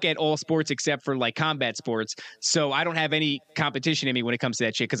 I suck at all sports except for like combat sports. So I don't have any competition in me when it comes to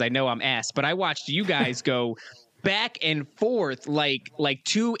that shit because I know I'm ass. But I watched you guys go back and forth like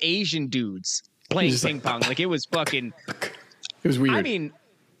two Asian dudes playing ping pong. Like it was fucking... It was weird. I mean,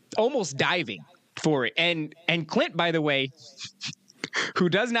 almost diving for it. And Clint, by the way, who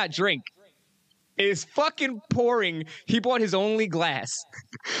does not drink, is fucking pouring. He bought his only glass.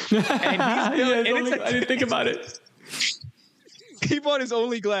 And he's I didn't think about it. He bought his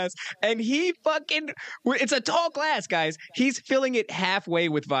only glass and it's a tall glass, guys. He's filling it halfway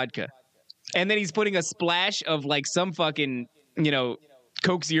with vodka. And then he's putting a splash of like some fucking,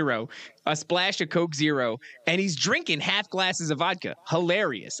 Coke Zero, a splash of Coke Zero, and he's drinking half glasses of vodka.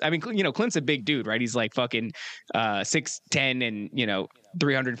 Hilarious. I mean, Clint's a big dude, right? He's like fucking 6'10" and,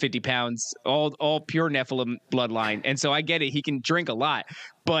 350 pounds, all pure Nephilim bloodline. And so I get it. He can drink a lot,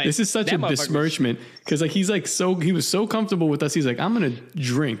 but this is such a besmirchment because like, he was so comfortable with us. He's like, I'm going to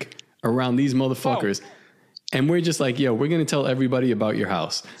drink around these motherfuckers. Oh. And we're just like, yo, we're going to tell everybody about your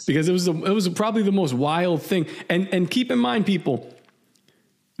house because it was probably the most wild thing. And keep in mind, people,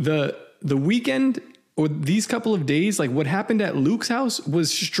 the weekend or these couple of days, like what happened at Luke's house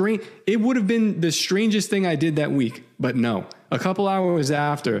was strange. It would have been the strangest thing I did that week, but no. A couple hours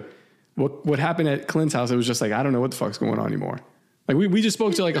after what happened at Clint's house, it was just like, I don't know what the fuck's going on anymore. Like we just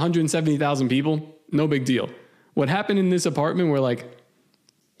spoke to like 170,000 people. No big deal. What happened in this apartment, we're like,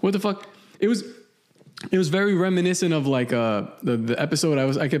 what the fuck? It was very reminiscent of like the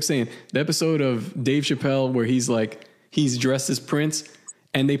episode I kept saying, the episode of Dave Chappelle where he's dressed as Prince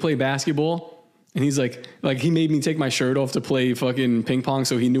and they play basketball. And he's like he made me take my shirt off to play fucking ping pong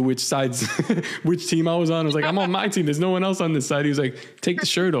so he knew which team I was on. I was like, I'm on my team. There's no one else on this side. He was like, take the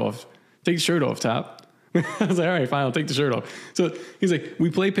shirt off. Take the shirt off, Top. I was like, all right, fine, I'll take the shirt off. So he's like, we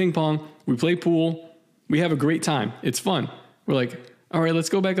play ping pong. We play pool. We have a great time. It's fun. We're like, all right, let's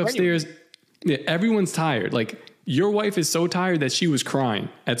go back upstairs. Yeah, everyone's tired. Like, your wife is so tired that she was crying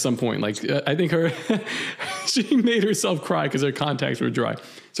at some point. Like, I think she made herself cry because her contacts were dry.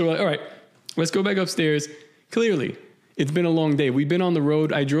 So we're like, all right, let's go back upstairs. Clearly, it's been a long day. We've been on the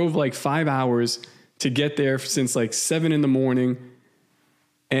road. I drove like 5 hours to get there since like 7 a.m.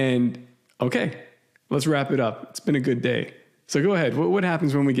 And okay, let's wrap it up. It's been a good day. So go ahead. What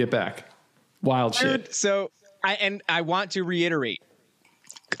happens when we get back? Wild shit. So I want to reiterate,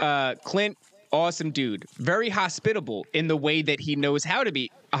 Clint, awesome dude, very hospitable in the way that he knows how to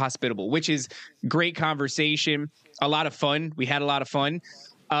be hospitable, which is great conversation, a lot of fun. We had a lot of fun.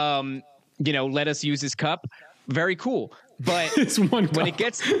 Let us use his cup. Very cool. But it's one cup. When it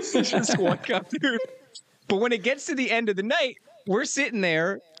gets just one cup, dude. But when it gets to the end of the night, we're sitting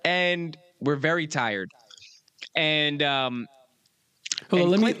there and we're very tired. And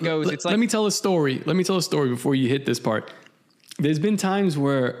let me tell a story. Let me tell a story before you hit this part. There's been times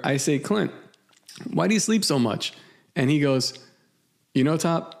where I say, Clint, why do you sleep so much? And he goes,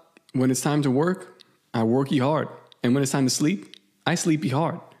 Top, when it's time to work, I work you hard. And when it's time to sleep, I sleep you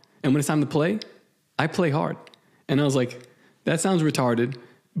hard. And when it's time to play, I play hard. And I was like, that sounds retarded,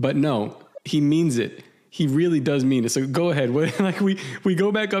 but no, he means it. He really does mean it. So go ahead. We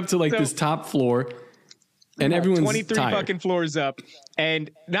go back up to this top floor and everyone's 23 tired. Fucking floors up. And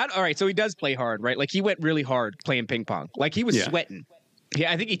all right. So he does play hard, right? Like he went really hard playing ping pong. Like he was sweating. Yeah,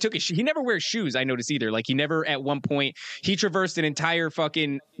 I think he took he never wears shoes, I noticed either. Like he never at one point he traversed an entire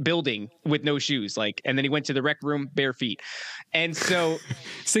fucking building with no shoes. Like, and then he went to the rec room bare feet. And so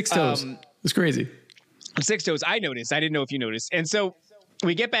six toes. It's crazy. Six toes. I noticed. I didn't know if you noticed. And so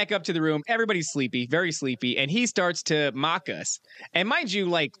we get back up to the room. Everybody's sleepy, very sleepy, and he starts to mock us. And mind you,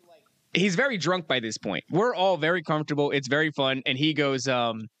 like he's very drunk by this point. We're all very comfortable. It's very fun. And he goes,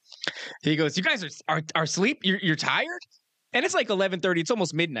 you guys are asleep? You're tired? And it's like 11:30. It's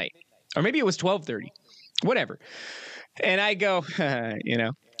almost midnight. Or maybe it was 12:30. Whatever. And I go, you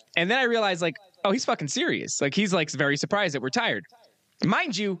know. And then I realize, like, oh, he's fucking serious. Like, he's, like, very surprised that we're tired.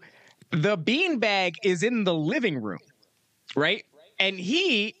 Mind you, the beanbag is in the living room, right? And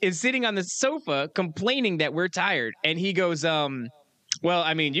he is sitting on the sofa complaining that we're tired. And he goes, well,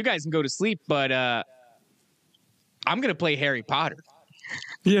 I mean, you guys can go to sleep, but I'm going to play Harry Potter.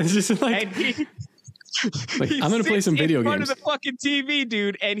 Yeah, it's just like... And like, I'm gonna play some video games in front of the fucking TV,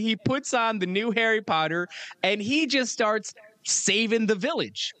 dude, and he puts on the new Harry Potter, and he just starts saving the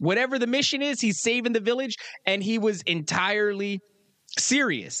village. Whatever the mission is, he's saving the village, and he was entirely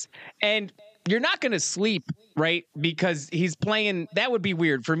serious. And you're not gonna sleep, right? Because he's playing. That would be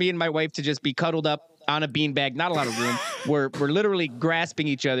weird for me and my wife to just be cuddled up on a beanbag. Not a lot of room. We're literally grasping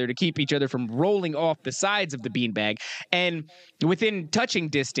each other to keep each other from rolling off the sides of the beanbag, and within touching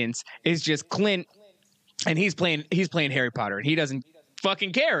distance is just Clint. And he's playing Harry Potter, and he doesn't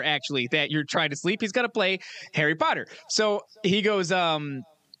fucking care actually that you're trying to sleep. He's got to play Harry Potter. So he goes,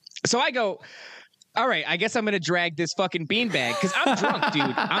 so I go, all right, I guess I'm going to drag this fucking beanbag because I'm drunk, dude.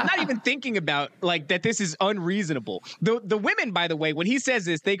 I'm not even thinking about like that this is unreasonable. The women, by the way, when he says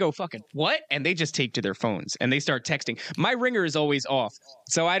this, they go fucking what? And they just take to their phones and they start texting. My ringer is always off,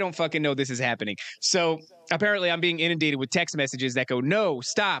 so I don't fucking know this is happening. So apparently I'm being inundated with text messages that go, no,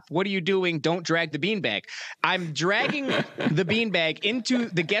 stop. What are you doing? Don't drag the beanbag. I'm dragging the beanbag into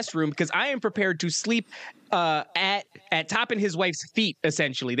the guest room because I am prepared to sleep at Top and his wife's feet,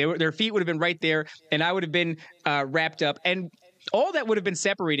 essentially. Their feet would have been right there, and I would have been wrapped up. And all that would have been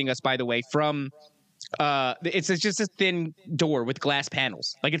separating us, by the way, from it's just a thin door with glass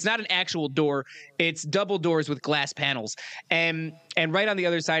panels. Like it's not an actual door. It's double doors with glass panels. And right on the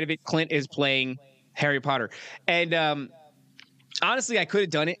other side of it, Clint is playing Harry Potter. And honestly, I could have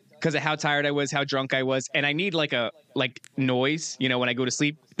done it because of how tired I was, how drunk I was. And I need like noise, you know, when I go to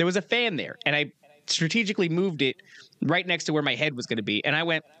sleep. There was a fan there, and I strategically moved it right next to where my head was going to be. And I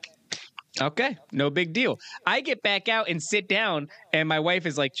went, okay, no big deal. I get back out and sit down, and my wife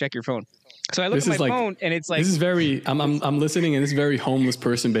is like, check your phone. So I look at my phone, and it's like, this is very, I'm listening, and this is very homeless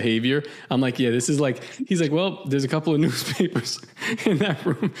person behavior. I'm like, yeah, this is like, he's like, well, there's a couple of newspapers in that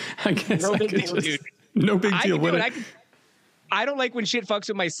room. I guess no big deal, dude. No big deal. I don't like when shit fucks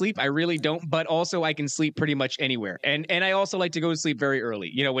with my sleep. I really don't. But also, I can sleep pretty much anywhere. And I also like to go to sleep very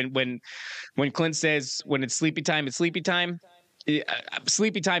early. You know, when Clint says when it's sleepy time, it's sleepy time.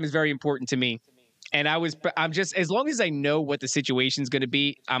 Sleepy time is very important to me. And I'm just, as long as I know what the situation's going to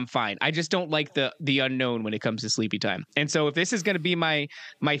be, I'm fine. I just don't like the unknown when it comes to sleepy time. And so if this is going to be my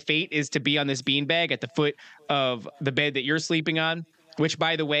fate is to be on this beanbag at the foot of the bed that you're sleeping on, which,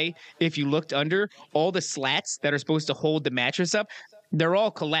 by the way, if you looked under, all the slats that are supposed to hold the mattress up, they're all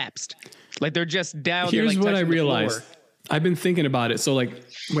collapsed. Like they're just down. Here's what I realized. I've been thinking about it. So like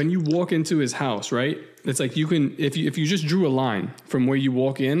when you walk into his house, right? It's like you can, if you just drew a line from where you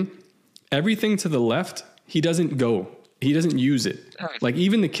walk in, everything to the left, he doesn't use it. Like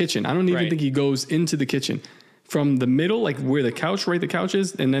even the kitchen, I don't even think he goes into the kitchen. From the middle, like where the couch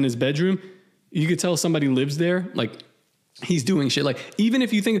is, and then his bedroom, you could tell somebody lives there. Like he's doing shit. Like even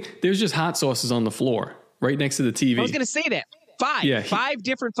if you think there's just hot sauces on the floor right next to the TV. I was going to say that. Five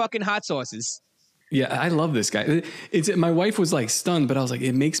different fucking hot sauces. Yeah, I love this guy. My wife was like stunned, but I was like,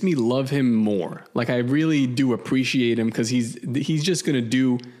 it makes me love him more. Like I really do appreciate him because he's just going to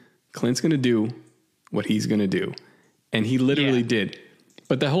do, Clint's going to do what he's going to do. And he literally did.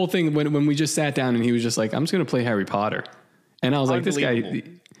 But the whole thing, when we just sat down and he was just like, I'm just going to play Harry Potter. And I was like, this guy,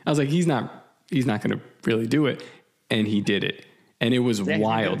 I was like, he's not going to really do it. And he did it. And it was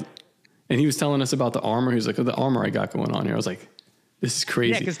wild. And he was telling us about the armor. He was like, oh, the armor I got going on here. I was like, this is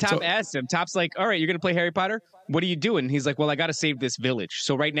crazy. Yeah, because Top asked him. Top's like, all right, you're going to play Harry Potter? What are you doing? He's like, well, I got to save this village.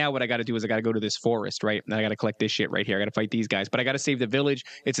 So right now what I got to do is I got to go to this forest, right? And I got to collect this shit right here. I got to fight these guys. But I got to save the village.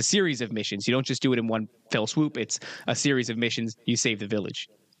 It's a series of missions. You don't just do it in one fell swoop. It's a series of missions. You save the village.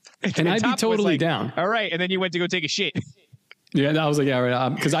 And I'd be totally down. All right. And then you went to go take a shit. Yeah, I was like, yeah, right.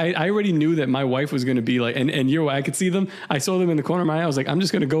 Because I already knew that my wife was going to be like, and I could see them. I saw them in the corner of my eye. I was like, I'm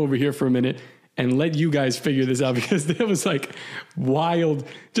just going to go over here for a minute and let you guys figure this out, because there was like wild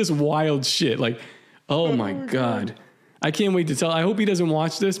shit. Like, oh my God. I can't wait to tell. I hope he doesn't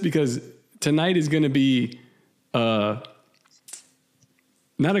watch this because tonight is going to be not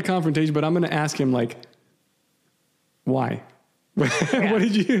a confrontation, but I'm going to ask him like, why? What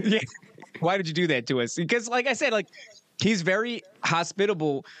did you? Yeah. Why did you do that to us? Because like I said, like he's very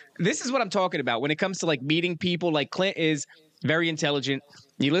hospitable. This is what I'm talking about when it comes to like meeting people. Like Clint is very intelligent.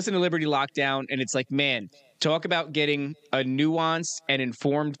 You listen to Liberty Lockdown and it's like, man, talk about getting a nuanced and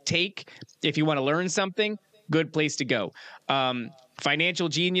informed take. If you want to learn something, good place to go. Financial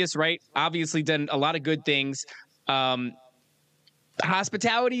genius, right? Obviously done a lot of good things.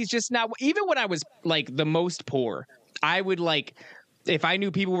 Hospitality is just not, even when I was like the most poor, I would like, if I knew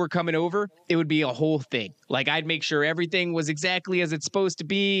people were coming over, it would be a whole thing. Like I'd make sure everything was exactly as it's supposed to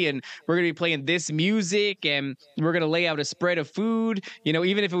be. And we're going to be playing this music and we're going to lay out a spread of food. You know,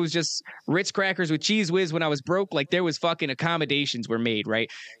 even if it was just Ritz crackers with Cheese Whiz when I was broke, like there was fucking accommodations were made,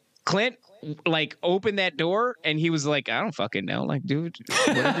 right? Clint like opened that door and he was like, I don't fucking know. Like, dude,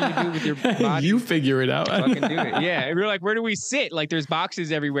 whatever you do with your body, you figure it out. fucking do it. Yeah. And we were like, where do we sit? Like there's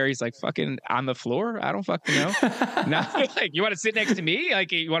boxes everywhere. He's like, fucking on the floor. I don't fucking know. No, like you want to sit next to me?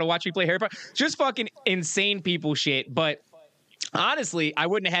 Like you want to watch me play Harry Potter? Just fucking insane people shit. But honestly, I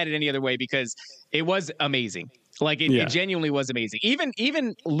wouldn't have had it any other way because it was amazing. Like it genuinely was amazing.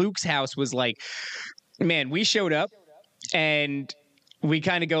 Even Luke's house was like, man, we showed up and we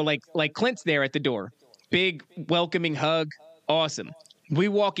kind of go like Clint's there at the door. Big welcoming hug. Awesome. We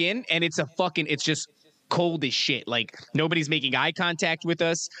walk in and it's just cold as shit. Like nobody's making eye contact with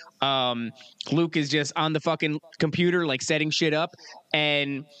us. Luke is just on the fucking computer, like setting shit up.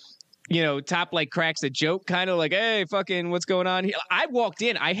 And, you know, Top like cracks a joke, kind of like, hey, fucking what's going on here? I walked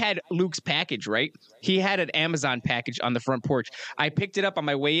in. I had Luke's package, right? He had an Amazon package on the front porch. I picked it up on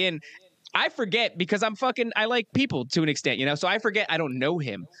my way in. I forget because I like people to an extent, you know, so I forget I don't know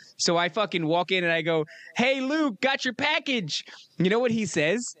him. So I fucking walk in and I go, hey, Luke, got your package. You know what he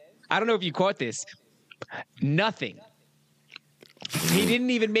says? I don't know if you caught this. Nothing. He didn't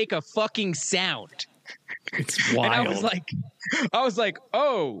even make a fucking sound. It's wild. And I was like,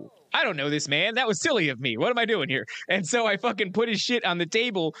 oh, I don't know this man. That was silly of me. What am I doing here? And so I fucking put his shit on the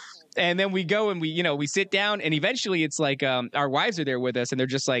table and then we go and we sit down and eventually it's like our wives are there with us and they're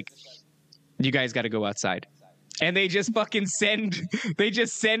just like, you guys got to go outside. And they just fucking send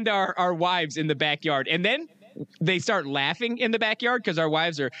our wives in the backyard. And then they start laughing in the backyard because our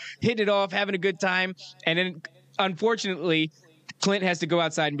wives are hitting it off, having a good time. And then unfortunately, Clint has to go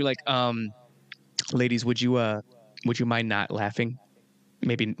outside and be like, ladies, would you mind not laughing?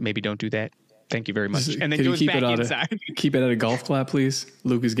 Maybe don't do that. Thank you very much. And then goes back inside. Keep it at a golf clap, please.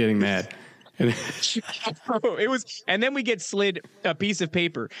 Luke is getting mad. It was, and then we get slid a piece of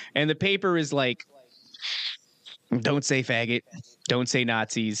paper, and the paper is like, "Don't say faggot, don't say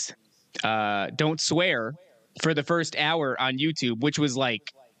Nazis, don't swear." For the first hour on YouTube, which was like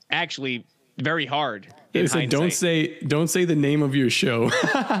actually very hard. It said, "Don't say the name of your show."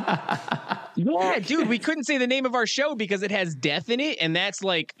 Yeah, dude, we couldn't say the name of our show because it has death in it, and that's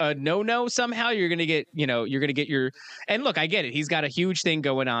like a no-no. Somehow you're gonna get your. And look, I get it. He's got a huge thing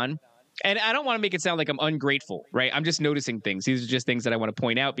going on. And I don't want to make it sound like I'm ungrateful, right? I'm just noticing things. These are just things that I want to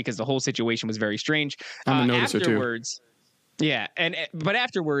point out because the whole situation was very strange. I'm a noticer afterwards, too. Yeah, but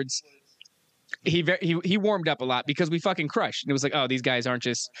afterwards, he warmed up a lot because we fucking crushed. And it was like, oh, these guys aren't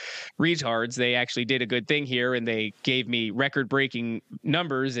just retards. They actually did a good thing here, and they gave me record-breaking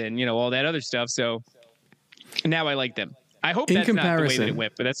numbers and all that other stuff. So now I like them. I hope that's not the way that it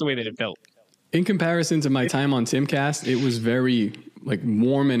went, but that's the way that it felt. In comparison to my time on Timcast, it was very like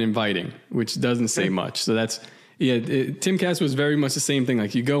warm and inviting, which doesn't say much. So that's, Timcast was very much the same thing.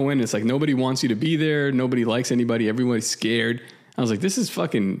 Like you go in, it's like nobody wants you to be there. Nobody likes anybody. Everybody's scared. I was like, this is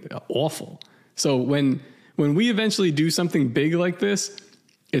fucking awful. So when we eventually do something big like this,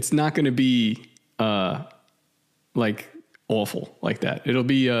 it's not going to be like awful like that. It'll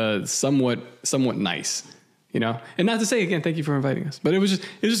be somewhat nice. And not to say again, thank you for inviting us, but it was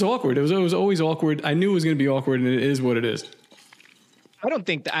just awkward. It was always awkward. I knew it was going to be awkward, and it is what it is. I don't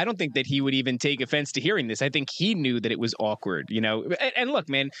think that he would even take offense to hearing this. I think he knew that it was awkward, And look,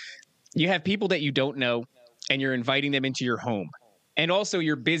 man, you have people that you don't know, and you're inviting them into your home, and also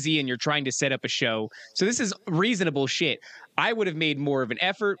you're busy and you're trying to set up a show. So this is reasonable shit. I would have made more of an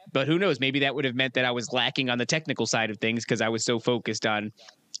effort, but who knows? Maybe that would have meant that I was lacking on the technical side of things because I was so focused on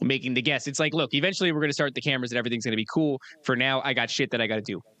making the guests. It's like, look, eventually we're going to start the cameras and everything's going to be cool. For now, I got shit that I got to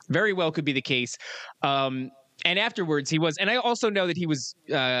do. Very well could be the case. And afterwards he was, and I also know that he was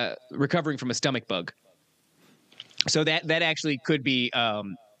recovering from a stomach bug. So that actually could be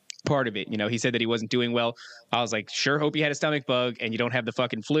part of it. He said that he wasn't doing well. I was like, sure, hope you had a stomach bug and you don't have the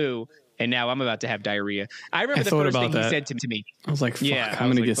fucking flu and now I'm about to have diarrhea. I remember the thought first about thing he that. said to me. I was like, fuck, Yeah, I I'm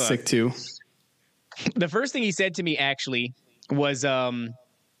was going to like, get fuck. sick too. The first thing he said to me actually was, "You're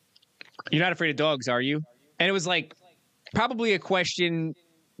not afraid of dogs, are you?" And it was like probably a question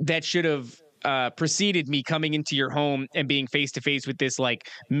that should have preceded me coming into your home and being face to face with this like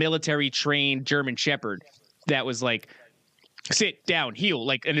military trained German Shepherd that was like, sit down, heel,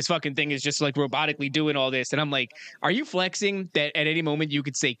 like, and this fucking thing is just like robotically doing all this. And I'm like, are you flexing that at any moment you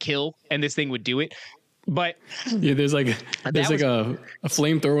could say kill and this thing would do it? But yeah, there's a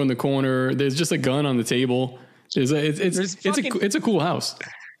flamethrower in the corner. There's just a gun on the table. It's a cool house.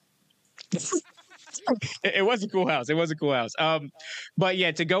 It was a cool house. It was a cool house. But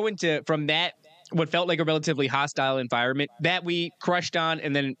yeah, to go into from that, what felt like a relatively hostile environment that we crushed on,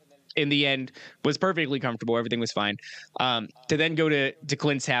 and then in the end was perfectly comfortable. Everything was fine. To then go to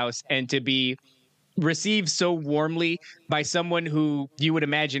Clint's house and to be received so warmly by someone who you would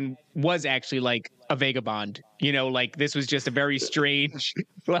imagine was actually like a vagabond, you know, like this was just a very strange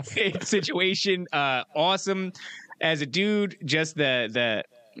like, situation. Awesome as a dude, just the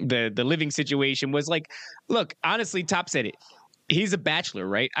living situation was like, look, honestly, Top said it. He's a bachelor,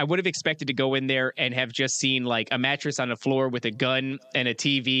 right? I would have expected to go in there and have just seen like a mattress on the floor with a gun and a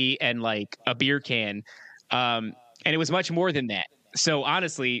TV and like a beer can. And it was much more than that. So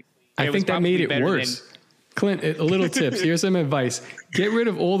honestly, I think that made it worse. Clint, a little tips. Here's some advice. Get rid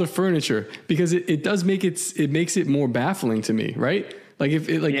of all the furniture because it does make it makes it more baffling to me, right? Like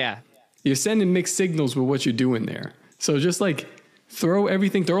you're sending mixed signals with what you're doing there. So just like throw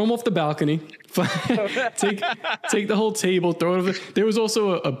them off the balcony. take the whole table, throw it over. There was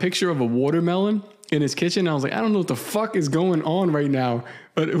also a picture of a watermelon in his kitchen. I was like, I don't know what the fuck is going on right now,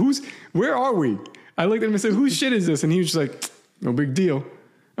 but where are we? I looked at him and said, whose shit is this? And he was just like, no big deal.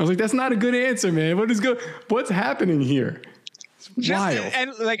 I was like, that's not a good answer, man. What's happening here? It's wild.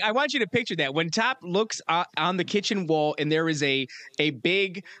 And like, I want you to picture that when Top looks on the kitchen wall and there is a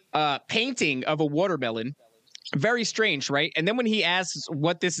big painting of a watermelon. Very strange, right? And then when he asks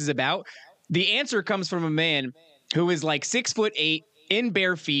what this is about, the answer comes from a man who is like 6'8", in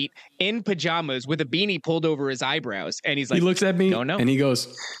bare feet, in pajamas, with a beanie pulled over his eyebrows. And he's like, he looks at me don't know. And he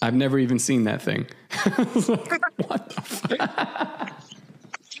goes, I've never even seen that thing. I was like, what the fuck?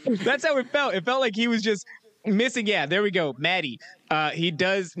 That's how it felt. It felt like he was just missing. Yeah, there we go. Maddie. He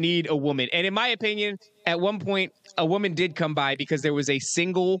does need a woman. And in my opinion, at one point, a woman did come by because there was a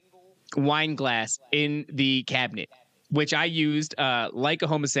single wine glass in the cabinet, which I used like a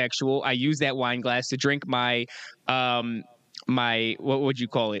homosexual. I used that wine glass to drink my what would you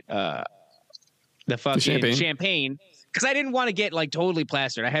call it? The fucking champagne. Because I didn't want to get like totally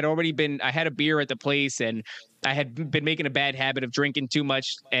plastered. I had a beer at the place and I had been making a bad habit of drinking too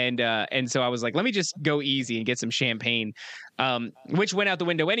much. And so I was like, let me just go easy and get some champagne, which went out the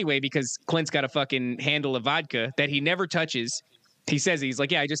window anyway, because Clint's got a fucking handle of vodka that he never touches. He says, he's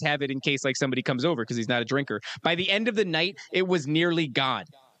like, yeah, I just have it in case like somebody comes over because he's not a drinker. By the end of the night, it was nearly gone.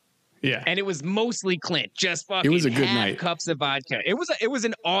 Yeah. And it was mostly Clint, just fucking it was a good night. Cups of vodka. It was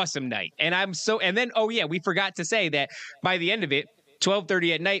an awesome night. And then, oh yeah, we forgot to say that by the end of it,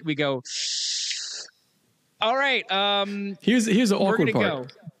 12:30 at night, we go, all right. Here's the awkward part. Go.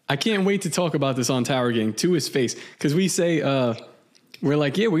 I can't wait to talk about this on Tower Gang to his face. Cause we say, we're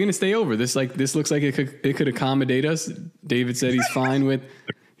like, yeah, we're going to stay over. This looks like it could accommodate us. David said he's fine with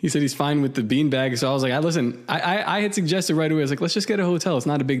the beanbag. So I was like, I had suggested right away. I was like, let's just get a hotel. It's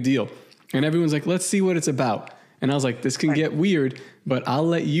not a big deal. And everyone's like, let's see what it's about. And I was like, this can get weird, but I'll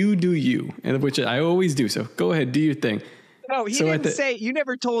let you do you, and which I always do. So go ahead, do your thing. No, he didn't say. You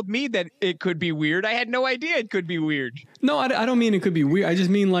never told me that it could be weird. I had no idea it could be weird. No, I don't mean it could be weird. I just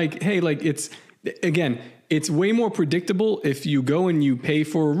mean like, hey, like it's way more predictable if you go and you pay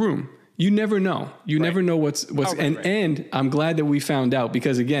for a room. You never know. You never know what's and I'm glad that we found out,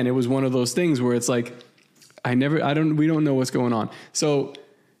 because again, it was one of those things where it's like we don't know what's going on. So,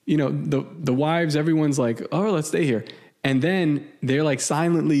 you know, the wives, everyone's like, "Oh, let's stay here." And then they're like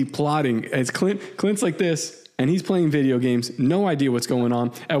silently plotting as Clint's like this and he's playing video games, no idea what's going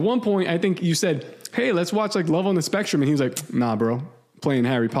on. At one point, I think you said, "Hey, let's watch like Love on the Spectrum." And he's like, "Nah, bro. Playing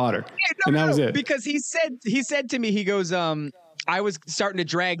Harry Potter." Yeah, and that was it. Because he said to me, he goes, I was starting to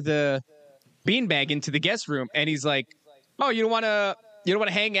drag the beanbag into the guest room, and he's like, "Oh, you don't want to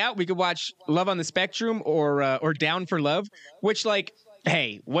hang out? We could watch Love on the Spectrum or Down for Love." Which, like,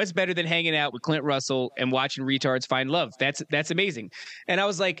 hey, what's better than hanging out with Clint Russell and watching retards find love? That's amazing. And I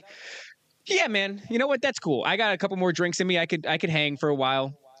was like, yeah, man, you know what? That's cool. I got a couple more drinks in me. I could hang for a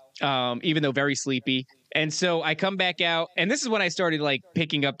while, even though very sleepy. And so I come back out, and this is when I started like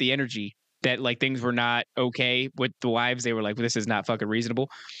picking up the energy that like things were not okay with the wives. They were like, this is not fucking reasonable.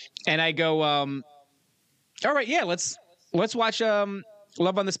 And I go, all right, yeah, let's watch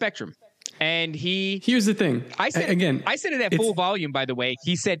Love on the Spectrum. And here's the thing. I said it at full volume, by the way.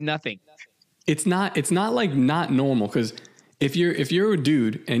 He said nothing. It's not like not normal, because if you're a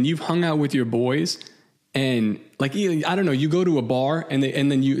dude and you've hung out with your boys and like, I don't know, you go to a bar and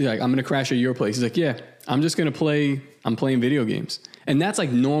then you like, I'm gonna crash at your place. He's like, yeah, I'm playing video games. And that's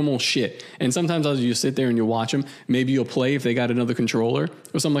like normal shit. And sometimes I'll just sit there and you'll watch them. Maybe you'll play if they got another controller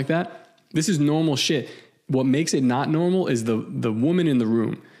or something like that. This is normal shit. What makes it not normal is the woman in the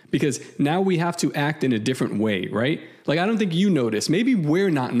room, because now we have to act in a different way, right? Like, I don't think you notice. Maybe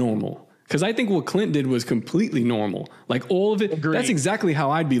we're not normal. Because I think what Clint did was completely normal. Like, all of it, Agreed. That's exactly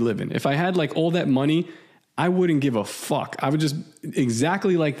how I'd be living. If I had like all that money, I wouldn't give a fuck. I would just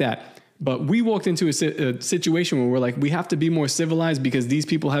exactly like that. But we walked into a situation where we're like, we have to be more civilized because these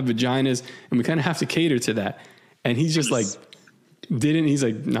people have vaginas and we kind of have to cater to that. And he's just like, he's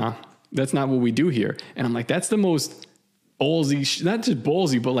like, nah, that's not what we do here. And I'm like, that's the most ballsy, not just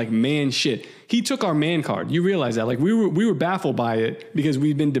ballsy, but like man shit. He took our man card. You realize that? Like, we were baffled by it because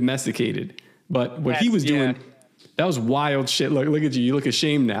we've been domesticated. But what he was doing, that was wild shit. Look at you. You look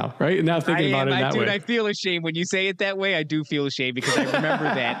ashamed now, right? And now thinking about it that way. I feel ashamed when you say it that way. I do feel ashamed because I remember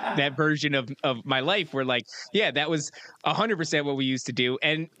that version of my life where like, yeah, that was 100% what we used to do.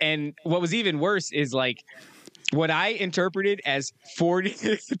 And what was even worse is like what I interpreted as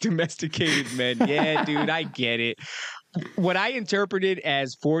 40 domesticated men. Yeah, dude, I get it. What I interpreted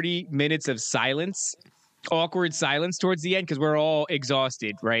as 40 minutes of silence, awkward silence towards the end, because we're all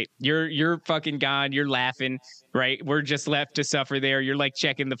exhausted, right? You're fucking gone. You're laughing, right? We're just left to suffer there. You're like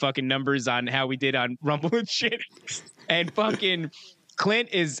checking the fucking numbers on how we did on Rumble and shit. And fucking Clint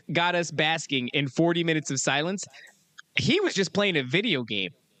got us basking in 40 minutes of silence. He was just playing a video game.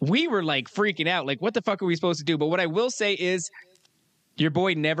 We were like freaking out. Like, what the fuck are we supposed to do? But what I will say is your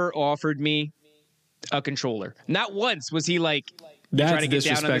boy never offered me a controller. Not once was he like trying to get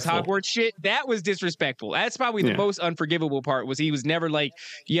down on this Hogwarts shit. That was disrespectful. That's probably the most unforgivable part, was he was never like,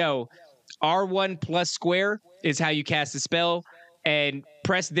 yo, R1 plus square is how you cast a spell, and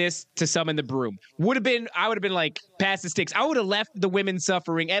press this to summon the broom. I would have been like, pass the sticks. I would have left the women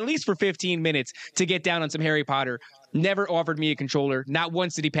suffering at least for 15 minutes to get down on some Harry Potter. Never offered me a controller. Not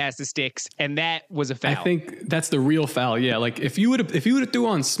once did he pass the sticks, and that was a foul. I think that's the real foul. Yeah, like if you would have threw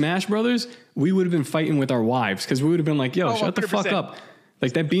on Smash Brothers, we would have been fighting with our wives, because we would have been like, "Yo, shut 100%. The fuck up!"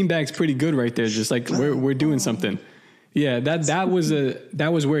 Like, that beanbag's pretty good right there. Just like we're doing something. Yeah, that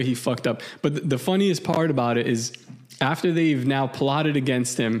was where he fucked up. But the funniest part about it is, after they've now plotted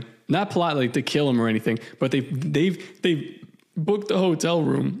against him, not plot like to kill him or anything, but they've booked the hotel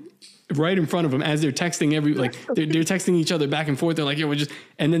room right in front of him as they're texting they're texting each other back and forth. They're like, yeah,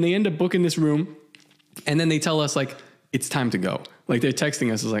 and then they end up booking this room, and then they tell us like, it's time to go. Like, they're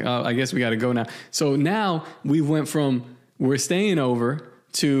texting us. It's like, oh, I guess we got to go now. So now we went from we're staying over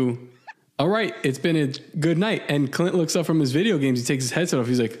to, all right, it's been a good night. And Clint looks up from his video games. He takes his headset off.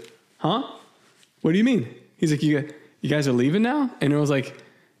 He's like, huh? What do you mean? He's like, you guys are leaving now? And it was like,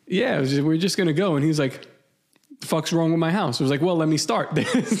 yeah, we're just going to go. And he was like, the fuck's wrong with my house? I was like, well, let me start.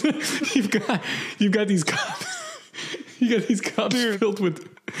 You've got these cups. You got these cups filled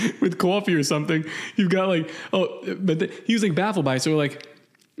with coffee or something. You've got like, he was like baffled by it. So we're like,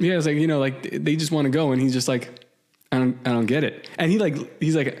 yeah, it's like, like they just want to go. And he's just like, I don't get it. And he's like,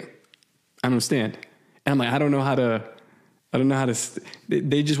 I don't understand. And I'm like, I don't know how to,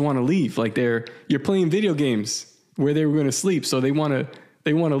 they just want to leave. Like, you're playing video games where they were going to sleep. So they want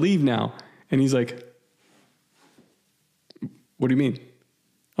to leave now. And he's like, what do you mean?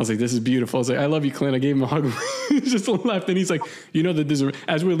 I was like, this is beautiful. I was like, I love you, Clint. I gave him a hug. He just left. And he's like, that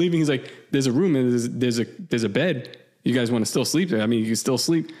as we're leaving, he's like, there's a room and there's a bed. You guys want to still sleep there? I mean, you can still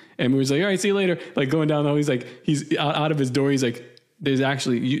sleep. And we was like, all right, see you later. Like, going down the hall, he's like, he's out of his door. He's like,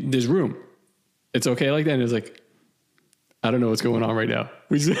 there's room. It's okay like that. And it's like, I don't know what's going on right now.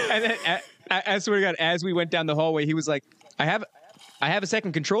 And then, I swear to God, as we went down the hallway, he was like, I have a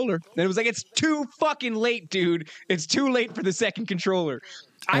second controller. And it was like, it's too fucking late, dude. It's too late for the second controller.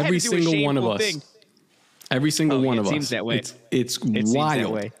 Every single one of us. Every single one of us. It seems that way. It's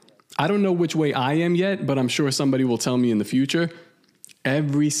wild. I don't know which way I am yet, but I'm sure somebody will tell me in the future.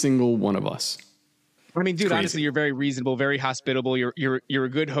 Every single one of us. I mean, dude, honestly, you're very reasonable, very hospitable. You're a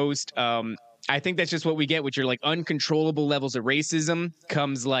good host. I think that's just what we get with your like uncontrollable levels of racism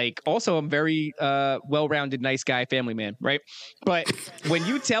comes like also a very well-rounded, nice guy, family man, right? But when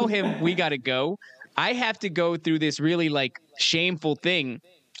you tell him we got to go, I have to go through this really like shameful thing.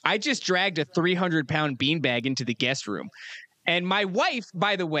 I just dragged a 300-pound beanbag into the guest room. And my wife,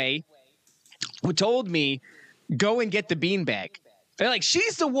 by the way, who told me, go and get the beanbag. They're like,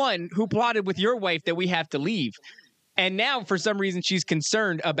 she's the one who plotted with your wife that we have to leave. And now, for some reason, she's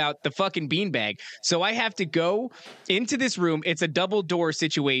concerned about the fucking beanbag. So I have to go into this room. It's a double door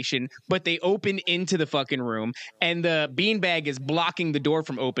situation, but they open into the fucking room, and the beanbag is blocking the door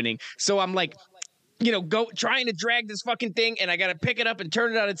from opening. So I'm like, go trying to drag this fucking thing, and I got to pick it up and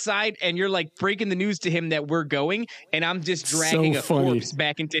turn it on its side. And you're like breaking the news to him that we're going, and I'm just dragging a corpse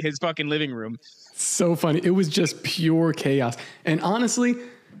back into his fucking living room. So funny. It was just pure chaos. And honestly,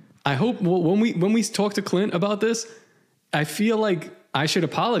 I hope when we talk to Clint about this, I feel like I should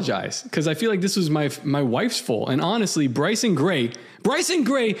apologize because I feel like this was my wife's fault. And honestly, Bryson Gray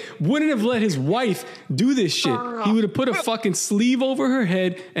wouldn't have let his wife do this shit. He would have put a fucking sleeve over her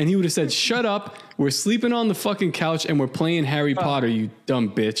head and he would have said, shut up. We're sleeping on the fucking couch and we're playing Harry Potter, you dumb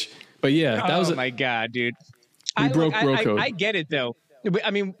bitch. But yeah, that was my God, dude. We broke bro code. I get it though.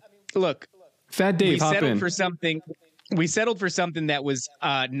 I mean, look, Fat Dave, hop in. We settled for something that was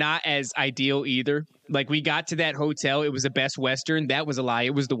not as ideal either. Like we got to that hotel, it was the best Western. That was a lie.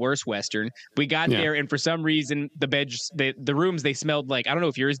 It was the worst Western. We got there, and for some reason, the rooms, they smelled like, I don't know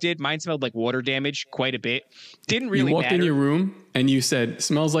if yours did. Mine smelled like water damage quite a bit. Didn't really matter. You walked in your room and you said,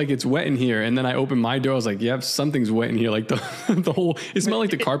 smells like it's wet in here. And then I opened my door. I was like, yeah, something's wet in here. Like the whole, it smelled like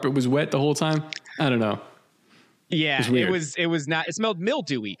the carpet was wet the whole time. I don't know. Yeah, it was not, it smelled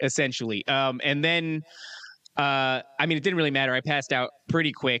mildewy essentially. And then, I mean, it didn't really matter. I passed out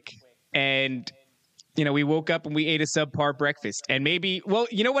pretty quick, and we woke up and we ate a subpar breakfast. And maybe, well,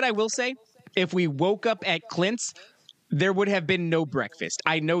 you know what I will say? If we woke up at Clint's, there would have been no breakfast.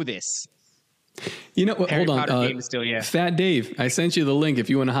 I know this. Hold on. Fat Dave, I sent you the link. If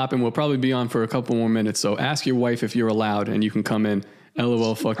you want to hop in, we'll probably be on for a couple more minutes. So ask your wife if you're allowed, and you can come in.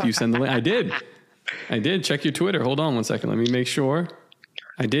 LOL, fuck you. Send the link. I did. Check your Twitter. Hold on one second. Let me make sure.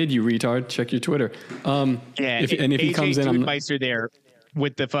 I did, you retard. Check your Twitter. If he comes in, I'm Meister there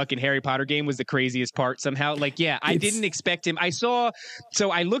with the fucking Harry Potter game was the craziest part somehow. Like, yeah, I didn't expect him. So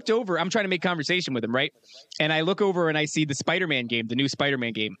I looked over. I'm trying to make conversation with him, right? And I look over and I see the Spider-Man game, the new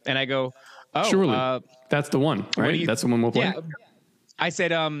Spider-Man game, and I go, "Oh, surely that's the one, right? That's the one we'll play." Yeah. I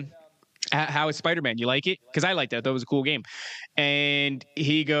said, "How is Spider-Man? You like it?" Because I liked it. I thought it was a cool game. And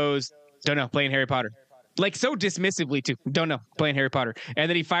he goes, "Don't know, playing Harry Potter." Like so dismissively too. Don't know, playing Harry Potter. And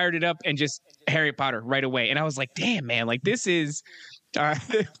then he fired it up and just Harry Potter right away. And I was like, damn, man, like this is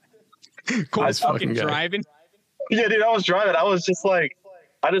Cole's fucking driving. Yeah, dude, I was driving. I was just like,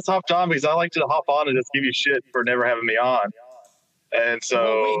 I just hopped on because I like to hop on and just give you shit for never having me on. And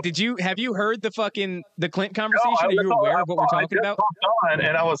so wait, have you heard the Clint conversation? Are you aware of what we're talking about? On,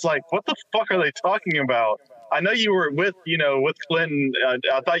 and I was like, what the fuck are they talking about? I know you were with Clinton.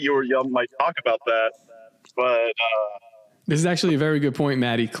 I thought y'all might talk about that. But this is actually a very good point,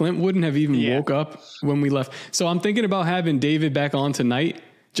 Maddie. Clint wouldn't have even woke up when we left. So I'm thinking about having David back on tonight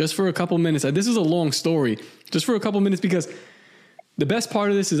just for a couple minutes. This is a long story, just for a couple minutes, because the best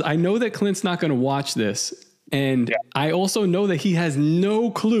part of this is I know that Clint's not going to watch this. And I also know that he has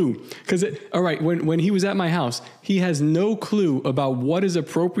no clue because, all right, when he was at my house, he has no clue about what is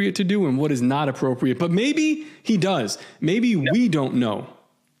appropriate to do and what is not appropriate. But maybe he does. Maybe we don't know.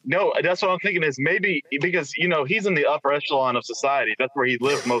 No, that's what I'm thinking is maybe because, he's in the upper echelon of society. That's where he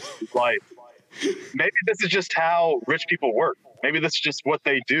lived most of his life. Maybe this is just how rich people work. Maybe that's just what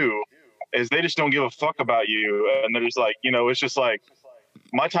they do is they just don't give a fuck about you. And they're just like, it's just like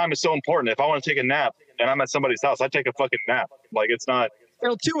my time is so important. If I want to take a nap and I'm at somebody's house, I take a fucking nap. Like it's not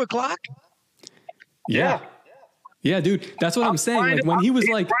till 2:00. Yeah, dude. That's what I'm saying. Like when he was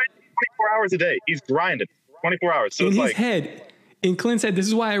like 24 hours a day, he's grinding 24 hours. So in his head. In Clint's head, this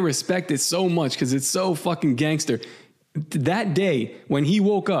is why I respect it so much because it's so fucking gangster. That day when he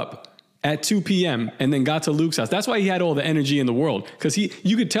woke up at 2 p.m. and then got to Luke's house, that's why he had all the energy in the world because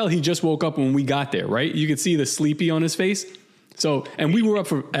you could tell he just woke up when we got there, right? You could see the sleepy on his face. So, and we were up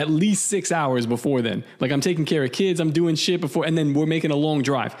for at least 6 hours before then. Like I'm taking care of kids, I'm doing shit before, and then we're making a long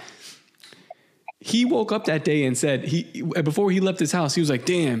drive. He woke up that day and said before he left his house, he was like,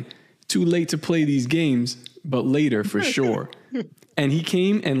 damn, too late to play these games, but later for sure. And he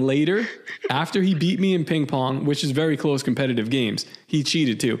came and later, after he beat me in ping pong, which is very close competitive games, he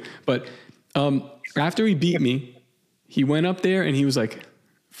cheated too. But after he beat me, he went up there and he was like,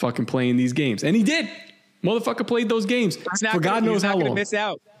 fucking playing these games. And he did. Motherfucker played those games for God knows how long.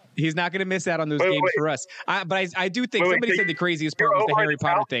 He's not going to miss out on those games for us. But I do think somebody said the craziest part was the Harry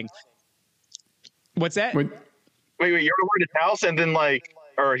Potter thing. What's that? Wait, you're over at his house and then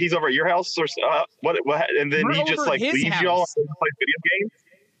or he's over at your house or what? And then he just leaves y'all and play video games.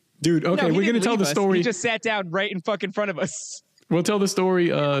 Dude, okay, we're gonna tell the story. He just sat down right in fucking front of us. We'll tell the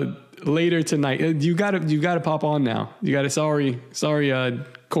story later tonight. You gotta pop on now. You gotta sorry,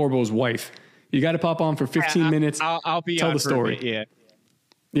 Corbo's wife. You gotta pop on for 15 minutes. I'll be tell on the story. For a minute,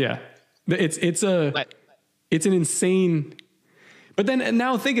 yeah. It's an insane. But then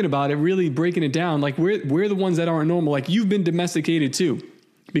now thinking about it, really breaking it down, like we're the ones that aren't normal. Like you've been domesticated too,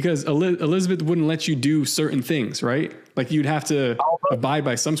 because Elizabeth wouldn't let you do certain things, right? Like you'd have to abide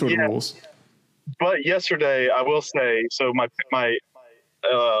by some sort of rules. But yesterday, I will say, so my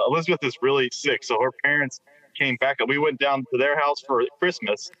Elizabeth is really sick, so her parents came back. We went down to their house for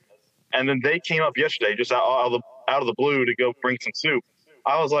Christmas, and then they came up yesterday, just out of the blue, to go bring some soup.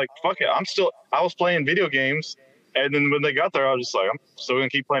 I was like, fuck it, I was playing video games, and then when they got there, I was just like, I'm still gonna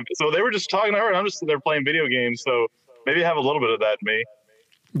keep playing. So they were just talking to her, and I'm just sitting there playing video games. So maybe I have a little bit of that in me.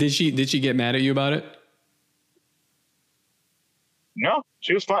 Did she get mad at you about it? No,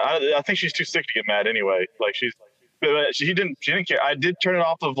 she was fine. I think she's too sick to get mad anyway. Like she didn't care. I did turn it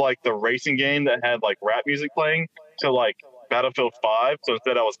off of like the racing game that had like rap music playing to like Battlefield 5. So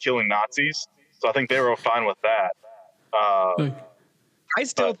instead I was killing Nazis. So I think they were fine with that. I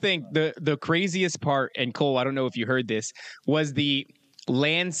still think the craziest part, and Cole, I don't know if you heard this, was the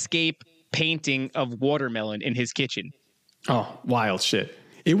landscape painting of watermelon in his kitchen. Oh, wild shit.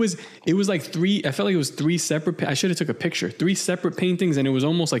 It was like I felt like it was three separate, I should have took a picture, 3 separate paintings, and it was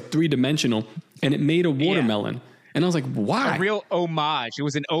almost like 3-dimensional, and it made a watermelon. Yeah. And I was like, why? A real homage. It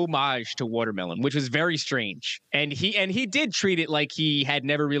was an homage to watermelon, which was very strange. And he did treat it like he had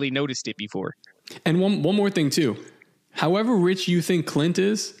never really noticed it before. And one more thing too. However rich you think Clint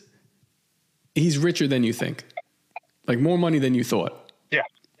is, he's richer than you think. Like more money than you thought. Yeah.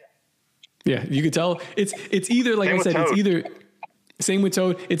 Yeah, you could tell. It's either, like I said, it's either... Same with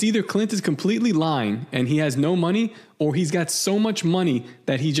Toad. It's either Clint is completely lying and he has no money, or he's got so much money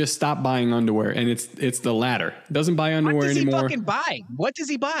that he just stopped buying underwear, and it's the latter. Doesn't buy underwear anymore. What does he fucking buy? What does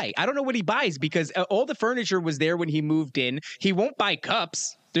he buy? I don't know what he buys, because all the furniture was there when he moved in. He won't buy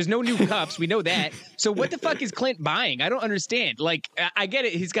cups. There's no new cups. We know that. So what the fuck is Clint buying? I don't understand. Like, I get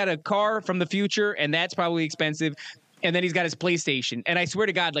it. He's got a car from the future, and that's probably expensive. And then he's got his PlayStation. And I swear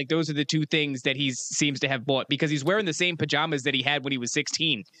to God, like, those are the two things that he seems to have bought, because he's wearing the same pajamas that he had when he was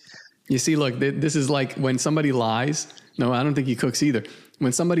 16. You see, look, this is like when somebody lies. No, I don't think he cooks either.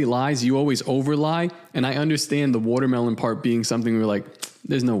 When somebody lies, you always over lie. And I understand the watermelon part being something where, like,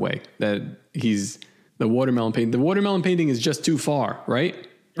 there's no way that he's the watermelon painting. The watermelon painting is just too far, right?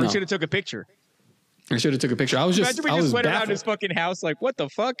 Or should have took a picture. I should have took a picture. I was went around his fucking house like, what the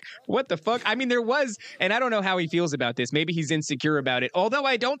fuck? What the fuck? I mean, there was, and I don't know how he feels about this. Maybe he's insecure about it. Although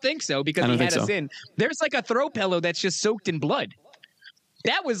I don't think so, because he had us in. There's like a throw pillow that's just soaked in blood.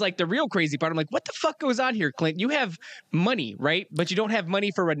 That was like the real crazy part. I'm like, what the fuck goes on here, Clint? You have money, right? But you don't have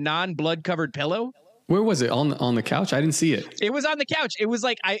money for a non-blood covered pillow? Where was it? On the couch? I didn't see it. It was on the couch. It was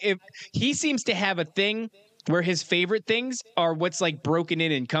like, he seems to have a thing where his favorite things are what's like broken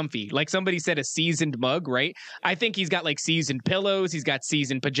in and comfy. Like somebody said, a seasoned mug, right? I think he's got like seasoned pillows. He's got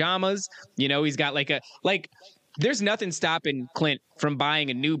seasoned pajamas. You know, he's got there's nothing stopping Clint from buying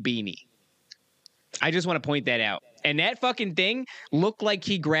a new beanie. I just want to point that out. And that fucking thing looked like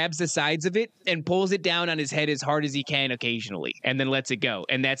he grabs the sides of it and pulls it down on his head as hard as he can occasionally, and then lets it go.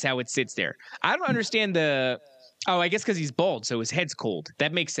 And that's how it sits there. I don't understand I guess because he's bald, so his head's cold.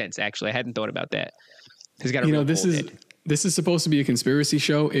 That makes sense, actually. I hadn't thought about that. He's got this is supposed to be a conspiracy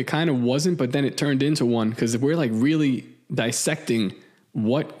show. It kind of wasn't, but then it turned into one, because we're like really dissecting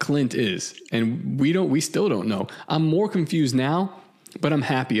what Clint is, and we still don't know. I'm more confused now, but I'm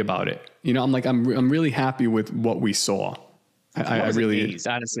happy about it. You know, I'm really happy with what we saw. I really amazed,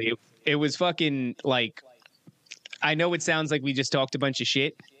 honestly. It was fucking like, I know it sounds like we just talked a bunch of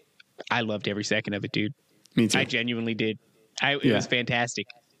shit. I loved every second of it, dude. Me too. I genuinely did. It was fantastic.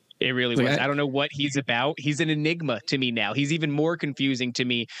 It really was. I don't know what he's about. He's an enigma to me now. He's even more confusing to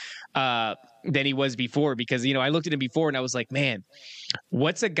me than he was before, because, you know, I looked at him before and I was like, man,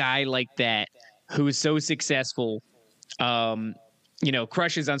 what's a guy like that who is so successful, you know,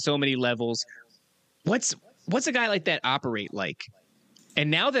 crushes on so many levels? What's a guy like that operate like?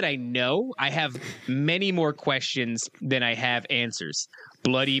 And now that I know, I have many more questions than I have answers.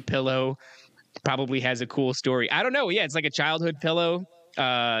 Bloody pillow probably has a cool story. I don't know. Yeah, it's like a childhood pillow.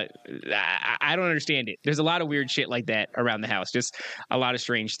 I don't understand it. There's a lot of weird shit like that around the house. Just a lot of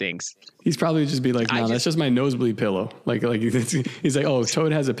strange things. He's probably just be like, no, that's just my nosebleed pillow. Like he's like, oh,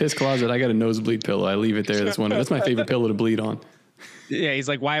 Toad has a piss closet. I got a nosebleed pillow. I leave it there. That's my favorite pillow to bleed on. Yeah, he's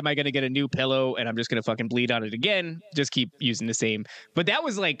like, why am I going to get a new pillow and I'm just going to fucking bleed on it again? Just keep using the same. But that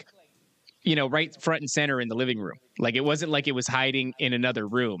was like, you know, right front and center in the living room. Like, it wasn't like it was hiding in another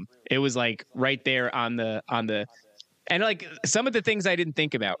room. It was like right there on the And like some of the things I didn't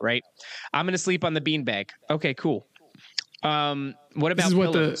think about, right? I'm going to sleep on the beanbag. Okay, cool. What about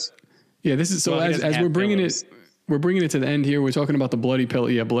pillows? This is so Well, as we're bringing it to the end here. We're talking about the bloody pillow.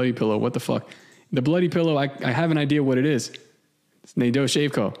 Yeah, bloody pillow. What the fuck? The bloody pillow. I have an idea what it is. It's Nadeau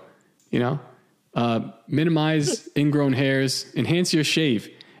Shave Co. You know, minimize ingrown hairs, enhance your shave.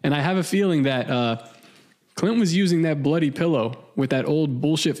 And I have a feeling that Clint was using that bloody pillow with that old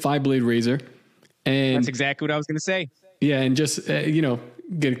bullshit 5-blade razor. And that's exactly what I was going to say. Yeah, and just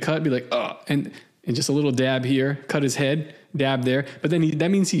get a cut, be like, oh, and just a little dab here, cut his head, dab there. But then that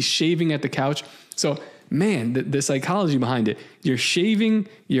means he's shaving at the couch. So, man, the psychology behind it. You're shaving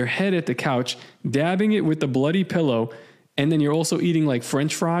your head at the couch, dabbing it with the bloody pillow, and then you're also eating like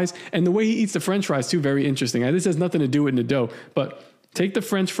French fries. And the way he eats the French fries, too, very interesting. This has nothing to do with Nadeau, but take the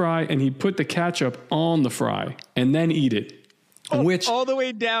French fry and he put the ketchup on the fry and then eat it. Which all the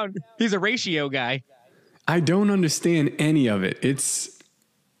way down. He's a ratio guy. I don't understand any of it. It's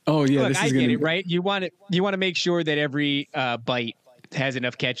look, I get it, right? You want to make sure that every bite has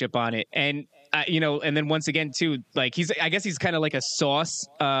enough ketchup on it, and and then once again too, like I guess he's kind of like a sauce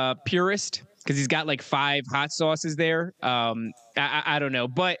purist because he's got like 5 hot sauces there. I don't know,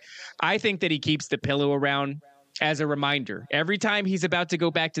 but I think that he keeps the pillow around as a reminder. Every time he's about to go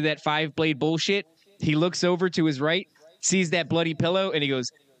back to that 5-blade bullshit, he looks over to his right, sees that bloody pillow, and he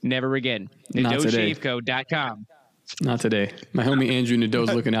goes, never again. NadeauShaveCo.com. Not today. My homie Andrew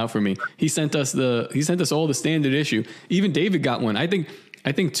Nadeau's looking out for me. He sent us all the standard issue. Even David got one. I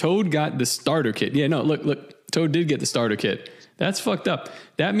think Toad got the starter kit. Yeah, no, look, Toad did get the starter kit. That's fucked up.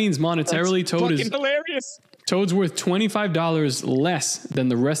 That means monetarily Toad is hilarious. Toad's worth $25 less than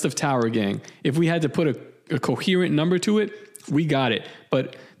the rest of Tower Gang. If we had to put a coherent number to it, we got it.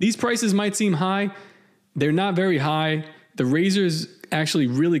 But these prices might seem high. They're not very high. The razor's actually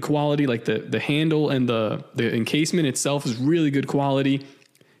really quality, like the handle and the encasement itself is really good quality.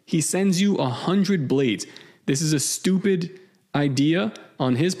 He sends you 100 blades. This is a stupid idea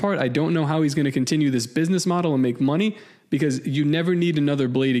on his part. I don't know how he's going to continue this business model and make money because you never need another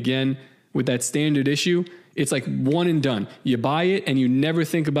blade again with that standard issue. It's like one and done. You buy it and you never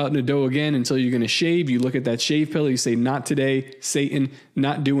think about Nadeau again until you're going to shave. You look at that shave pillow, you say, not today, Satan,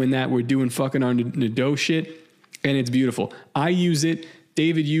 not doing that. We're doing fucking our Nadeau shit. And it's beautiful. I use it.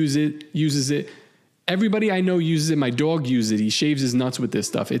 David uses it. Everybody I know uses it. My dog uses it. He shaves his nuts with this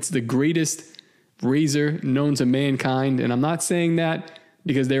stuff. It's the greatest razor known to mankind. And I'm not saying that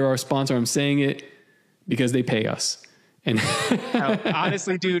because they're our sponsor. I'm saying it because they pay us. And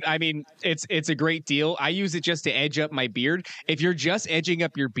honestly, dude, I mean, it's a great deal. I use it just to edge up my beard. If you're just edging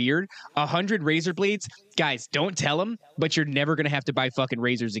up your beard, 100 razor blades, guys, don't tell them, but you're never going to have to buy fucking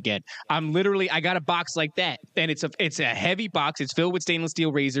razors again. I got a box like that, and it's a heavy box. It's filled with stainless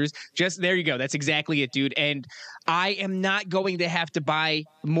steel razors. Just there you go. That's exactly it, dude. And I am not going to have to buy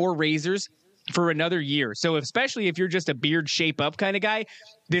more razors for another year. So especially if you're just a beard shape up kind of guy,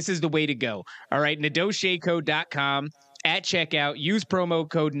 this is the way to go. All right, NadeauShaveCo.com. At checkout, use promo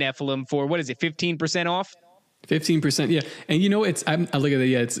code Nephilim for, 15% off? 15%, yeah. And you know, I look at it,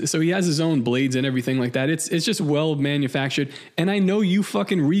 yeah. So he has his own blades and everything like that. It's just well manufactured. And I know you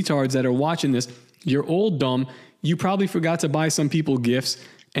fucking retards that are watching this, you're all dumb. You probably forgot to buy some people gifts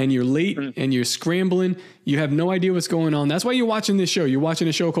and you're late and you're scrambling. You have no idea what's going on. That's why you're watching this show. You're watching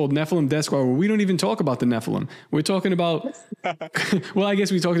a show called Nephilim Death Squad where we don't even talk about the Nephilim. We're talking about, well, I guess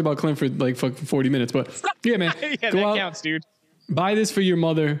we talked about Clint for like 40 minutes, but yeah, man. Yeah, that counts, dude. Buy this for your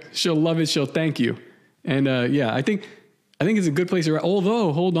mother. She'll love it. She'll thank you. And yeah, I think it's a good place to,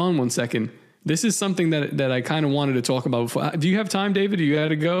 although, hold on one second. This is something that I kind of wanted to talk about before. Do you have time, David? Do you got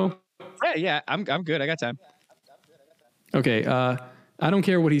to go? Yeah, I'm good. I got time. Okay. I don't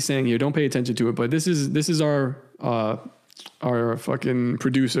care what he's saying here. Don't pay attention to it. But this is our fucking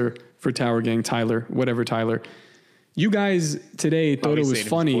producer for Tower Gang, Tyler. You guys today thought it was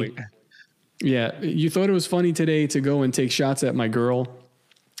funny. Yeah, you thought it was funny today to go and take shots at my girl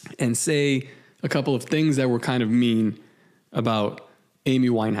and say a couple of things that were kind of mean about Amy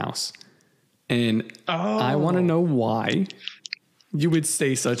Winehouse. And I want to know why you would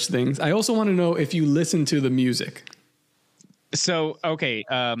say such things. I also want to know if you listen to the music. So, okay,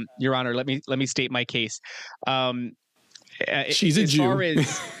 Your Honor, let me state my case. She's a Jew.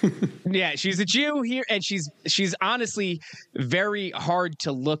 Yeah, she's a Jew here, and she's honestly very hard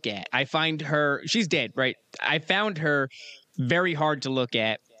to look at. I find her, she's dead, right? I found her very hard to look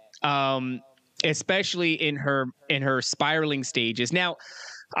at, especially in her spiraling stages. Now,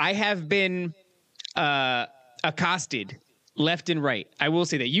 I have been accosted left and right. I will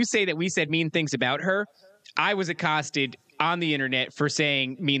say that. You say that we said mean things about her. I was accosted on the internet for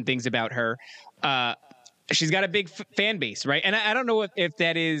saying mean things about her. she's got a big fan base, right? And I don't know if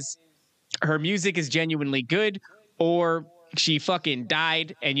that is her music is genuinely good or she fucking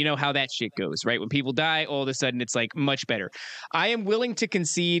died, and you know how that shit goes, right? When people die, all of a sudden it's like much better. I am willing to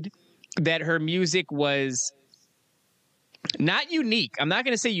concede that her music was not unique. I'm not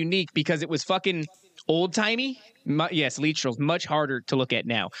going to say unique because it was fucking old timey. Yes, Leech Trolls, much harder to look at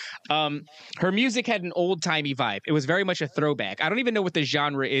now. Her music had an old timey vibe. It was very much a throwback. I don't even know what the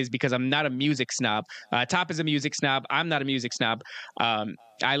genre is because I'm not a music snob. Top is a music snob. I'm not a music snob.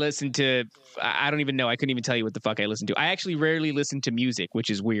 I listen to, I don't even know. I couldn't even tell you what the fuck I listen to. I actually rarely listen to music, which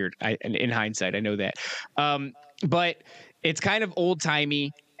is weird. In hindsight, I know that. But it's kind of old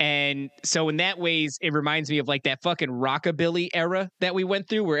timey. And so in that ways, it reminds me of like that fucking rockabilly era that we went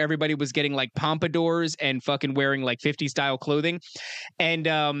through where everybody was getting like pompadours and fucking wearing like 50 style clothing. And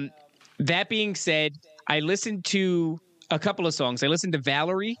that being said, I listened to a couple of songs. I listened to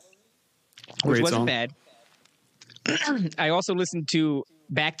Valerie, which Great wasn't song. bad. I also listened to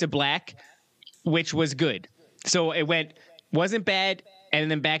Back to Black, which was good. So it wasn't bad,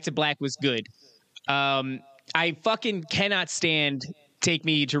 and then Back to Black was good. I fucking cannot stand Take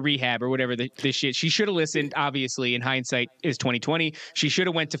Me to Rehab or whatever this shit. She should have listened. Obviously, in hindsight, is 2020. She should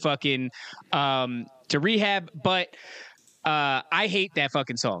have went to fucking to Rehab. But I hate that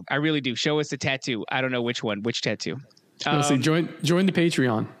fucking song. I really do. Show us the tattoo. I don't know which one. Which tattoo? Honestly, join the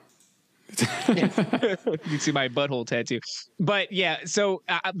Patreon. You can see my butthole tattoo. But yeah, so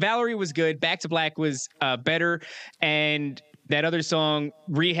Valerie was good. Back to Black was better, and that other song,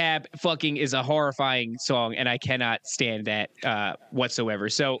 Rehab, fucking is a horrifying song, and I cannot stand that whatsoever.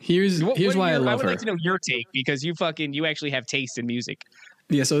 So here's why I love her. I would like to know your take because you actually have taste in music.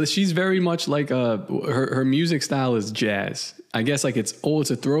 Yeah, so she's very much like her music style is jazz. I guess like it's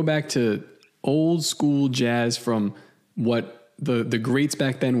a throwback to old school jazz from what the greats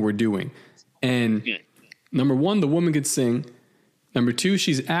back then were doing. And number one, the woman could sing. Number two,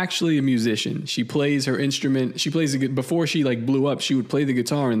 she's actually a musician. She plays her instrument. She plays before she like blew up, she would play the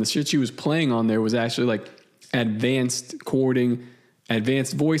guitar, and the shit she was playing on there was actually like advanced chording,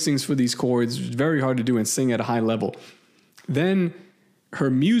 advanced voicings for these chords. It's very hard to do and sing at a high level. Then her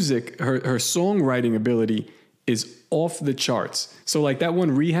music, her songwriting ability is off the charts. So like that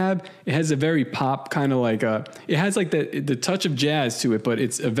one Rehab, it has a very pop kind of like it has like the touch of jazz to it, but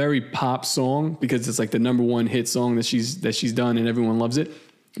it's a very pop song because it's like the number one hit song that she's done and everyone loves it.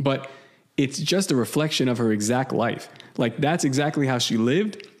 But it's just a reflection of her exact life. Like that's exactly how she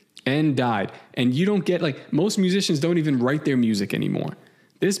lived and died. And you don't get like most musicians don't even write their music anymore.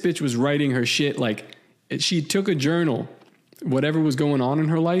 This bitch was writing her shit like she took a journal, whatever was going on in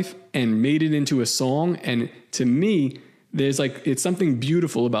her life, and made it into a song. And to me, there's like, it's something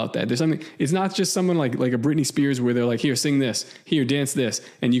beautiful about that. There's something, it's not just someone like a Britney Spears where they're like, here, sing this, here, dance this.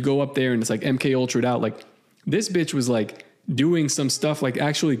 And you go up there and it's like MK Ultra'd out. Like this bitch was like doing some stuff like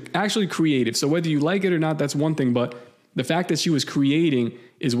actually creative. So whether you like it or not, that's one thing. But the fact that she was creating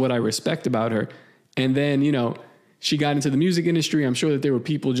is what I respect about her. And then, you know, she got into the music industry. I'm sure that there were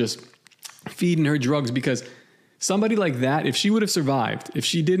people just feeding her drugs because somebody like that, if she would have survived, if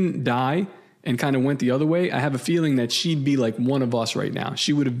she didn't die and kind of went the other way, I have a feeling that she'd be like one of us right now.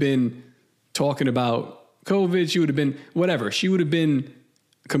 She would have been talking about COVID. She would have been whatever. She would have been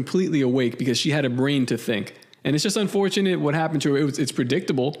completely awake because she had a brain to think. And it's just unfortunate what happened to her. It's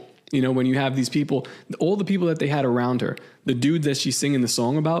predictable, you know, when you have these people, all the people that they had around her, the dude that she's singing the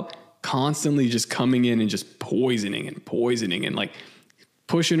song about, constantly just coming in and just poisoning and like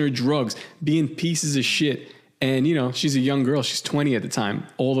pushing her drugs, being pieces of shit. And, you know, she's a young girl. She's 20 at the time.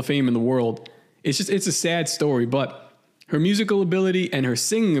 All the fame in the world. It's a sad story. But her musical ability and her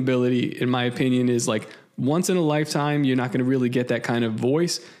singing ability, in my opinion, is like once in a lifetime. You're not going to really get that kind of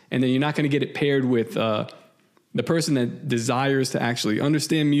voice. And then you're not going to get it paired with the person that desires to actually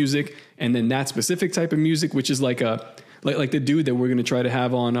understand music. And then that specific type of music, which is like the dude that we're going to try to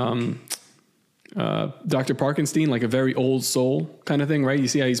have on Dr. Parkenstein, like a very old soul kind of thing, right? You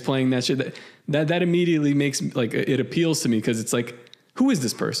see how he's playing that shit. That immediately makes like it appeals to me because it's like, who is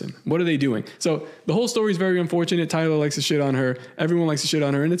this person? What are they doing? So the whole story is very unfortunate. Tyler likes to shit on her. Everyone likes to shit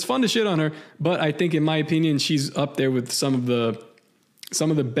on her, and it's fun to shit on her. But I think, in my opinion, she's up there with some of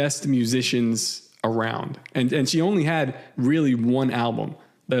the best musicians around. And she only had really one album.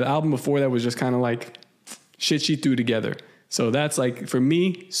 The album before that was just kind of like shit she threw together. So that's like, for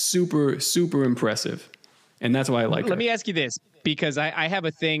me, super, super impressive. And that's why I like her. Let me ask you this, because I have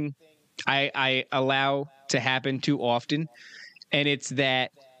a thing I allow to happen too often. And it's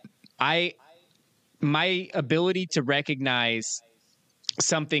that my ability to recognize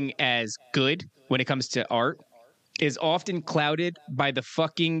something as good when it comes to art is often clouded by the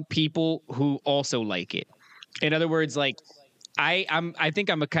fucking people who also like it. In other words, like I think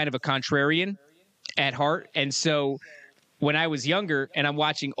I'm a kind of a contrarian at heart. And so when I was younger and I'm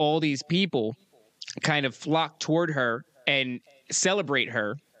watching all these people kind of flock toward her and celebrate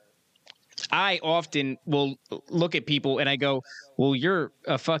her, I often will look at people and I go, well, you're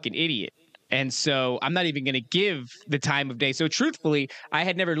a fucking idiot. And so I'm not even going to give the time of day. So truthfully, I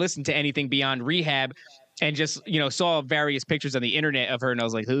had never listened to anything beyond Rehab and just, saw various pictures on the internet of her. And I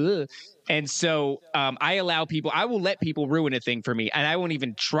was like, ugh. And so I will let people ruin a thing for me. And I won't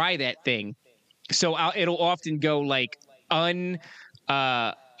even try that thing. So it'll often go like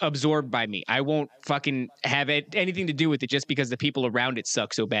absorbed by me. I won't fucking have anything to do with it just because the people around it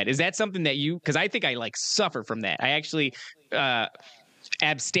suck so bad. Is that something that because I think I like suffer from that. I actually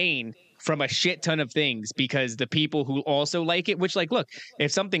abstain from a shit ton of things because the people who also like it, which like, look,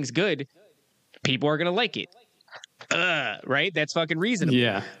 if something's good, people are going to like it. Right? That's fucking reasonable.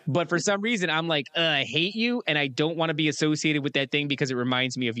 Yeah. But for some reason, I'm like, I hate you and I don't want to be associated with that thing because it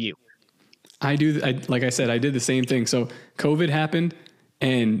reminds me of you. Like I said, I did the same thing. So COVID happened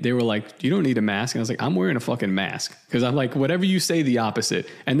and they were like, you don't need a mask. And I was like, I'm wearing a fucking mask. Because I'm like, whatever you say, the opposite.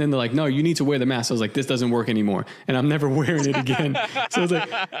 And then they're like, no, you need to wear the mask. So I was like, this doesn't work anymore. And I'm never wearing it again. So I was like,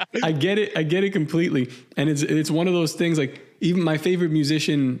 I get it completely. And it's one of those things, like even my favorite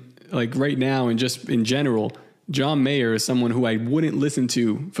musician, like right now and just in general, John Mayer is someone who I wouldn't listen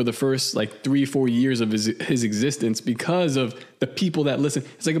to for the first like 3-4 years of his existence because of the people that listen.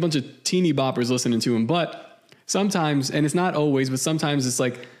 It's like a bunch of teeny boppers listening to him. But sometimes, and it's not always, but sometimes it's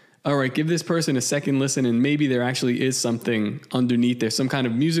like, all right, give this person a second listen and maybe there actually is something underneath there, some kind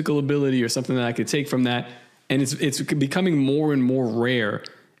of musical ability or something that I could take from that. And it's becoming more and more rare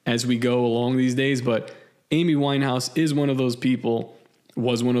as we go along these days. But Amy Winehouse is one of those people,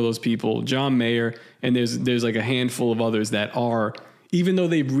 was one of those people, John Mayer, and there's like a handful of others that are, even though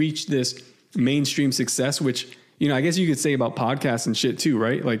they've reached this mainstream success, which, I guess you could say about podcasts and shit too,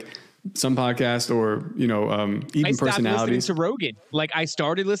 right? Like some podcasts or, even personalities. Listening to Rogan. Like I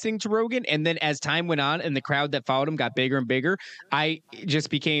started listening to Rogan and then as time went on and the crowd that followed him got bigger and bigger, I just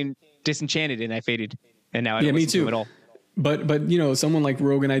became disenchanted and I faded. And now I don't listen to him at all. But someone like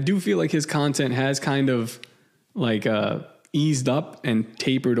Rogan, I do feel like his content has kind of like eased up and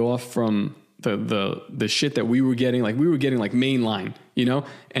tapered off from the shit that we were getting. Like we were getting like mainline,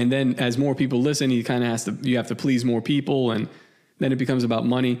 and then as more people listen, you have to please more people. And then it becomes about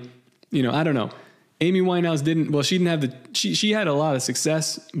money. I don't know. Amy Winehouse she had a lot of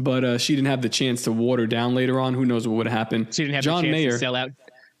success, but she didn't have the chance to water down later on. Who knows what would happen. She didn't have John the chance Mayer, to sell out.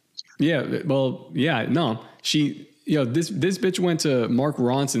 Yeah. Well, yeah, no, this bitch went to Mark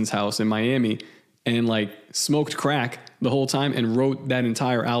Ronson's house in Miami and like smoked crack the whole time and wrote that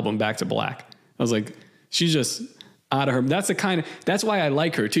entire album Back to Black. I was like, she's just out of her. That's why I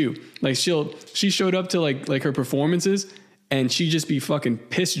like her too. Like she showed up to like her performances and she just be fucking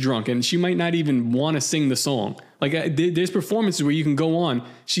piss drunk and she might not even want to sing the song. Like there's performances where you can go on.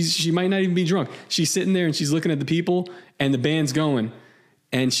 She might not even be drunk. She's sitting there and she's looking at the people and the band's going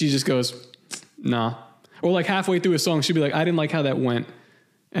and she just goes, nah. Or like halfway through a song, she'd be like, I didn't like how that went.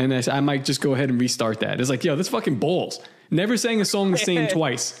 And I might just go ahead and restart that. It's like, yo, this fucking balls. Never sang a song the same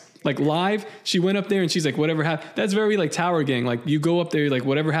twice. Like live, she went up there and she's like, whatever happened. That's very like Tower Gang. Like you go up there, like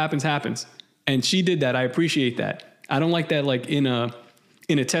whatever happens, happens. And she did that. I appreciate that. I don't like that like in a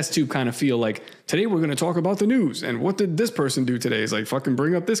test tube kind of feel like today we're going to talk about the news. And what did this person do today? It's like fucking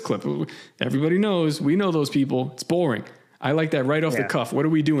bring up this clip. Everybody knows. We know those people. It's boring. I like that right off the cuff. What are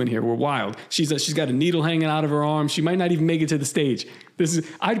we doing here? We're wild. She's got a needle hanging out of her arm. She might not even make it to the stage.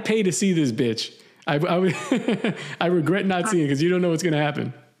 I'd pay to see this bitch. I would. I regret not seeing it because you don't know what's going to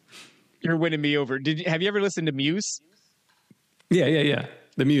happen. You're winning me over. Have you ever listened to Muse? Yeah.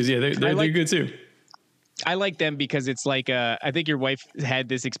 The Muse. Yeah, they're good too. I like them because it's like, I think your wife had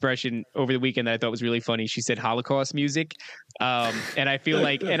this expression over the weekend that I thought was really funny. She said Holocaust music. And I feel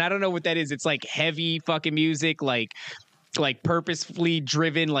like, and I don't know what that is. It's like heavy fucking music, like purposefully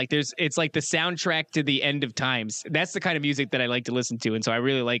driven. Like it's like the soundtrack to the end of times. That's the kind of music that I like to listen to. And so I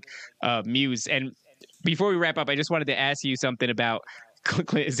really like Muse. And before we wrap up, I just wanted to ask you something about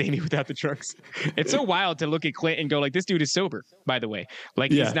Clint is Amy without the trucks. It's so wild to look at Clint and go like, this dude is sober, by the way.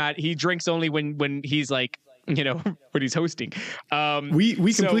 Like he drinks only when he's like, when he's hosting.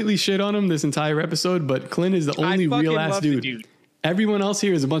 We completely shit on him this entire episode, but Clint is the only real ass dude. Everyone else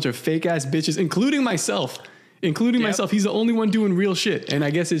here is a bunch of fake ass bitches, including myself. Myself. He's the only one doing real shit. And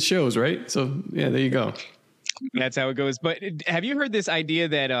I guess it shows, right? So yeah, there you go. That's how it goes. But have you heard this idea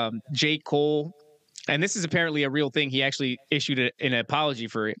that J. Cole and this is apparently a real thing. He actually issued an apology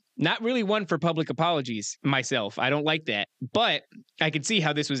for it. Not really one for public apologies myself. I don't like that, but I can see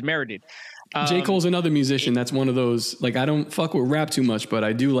how this was merited. J. Cole's another musician that's one of those, like, I don't fuck with rap too much, but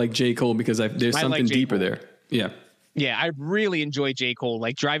I do like J. Cole because there's something deeper there. Yeah. Yeah, I really enjoy J. Cole.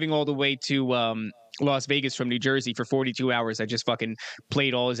 Like driving all the way to Las Vegas from New Jersey for 42 hours. I just fucking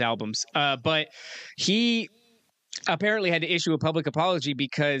played all his albums. But he apparently had to issue a public apology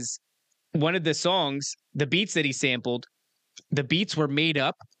because one of the songs, the beats that he sampled, the beats were made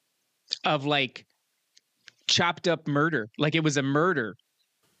up of like chopped up murder. Like it was a murder.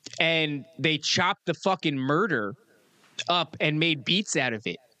 And they chopped the fucking murder up and made beats out of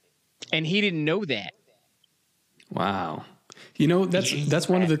it. And he didn't know that. Wow. You know, that's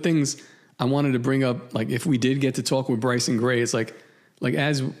one of the things I wanted to bring up. Like if we did get to talk with Bryson Gray, it's like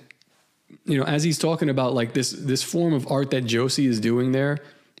as you know, as he's talking about like this form of art that Josie is doing there,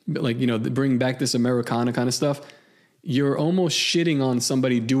 like, you know, bringing back this Americana kind of stuff, you're almost shitting on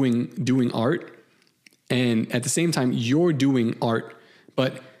somebody doing art. And at the same time, you're doing art.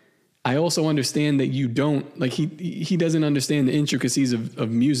 But I also understand that you don't, like he doesn't understand the intricacies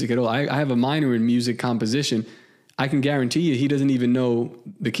of music at all. I have a minor in music composition. I can guarantee you he doesn't even know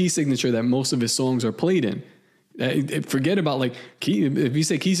the key signature that most of his songs are played in. Forget about like key. If you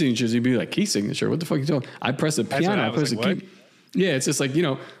say key signatures, you'd be like, key signature? What the fuck are you talking? I press a piano, I press a key. Yeah, it's just like, you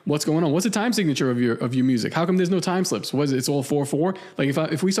know, what's going on? What's the time signature of your music? How come there's no time slips? It's all 4/4? Like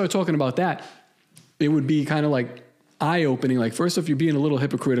if we start talking about that, it would be kind of like eye-opening. Like first off, you're being a little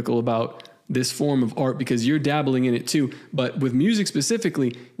hypocritical about this form of art because you're dabbling in it too. But with music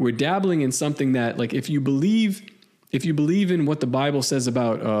specifically, we're dabbling in something that, like, if you believe in what the Bible says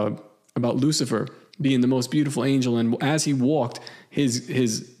about Lucifer being the most beautiful angel, and as he walked,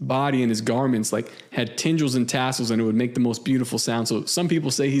 his body and his garments like had tendrils and tassels, and it would make the most beautiful sound. So some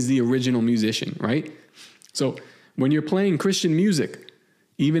people say he's the original musician, right? So when you're playing Christian music,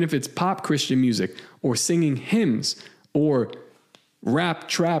 even if it's pop Christian music or singing hymns or rap,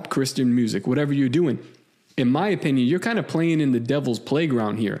 trap Christian music, whatever you're doing, in my opinion, you're kind of playing in the devil's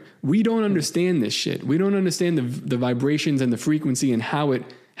playground here. We don't understand this shit. We don't understand the vibrations and the frequency and how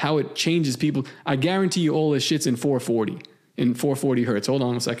it changes people. I guarantee you all this shit's in 440 hertz. Hold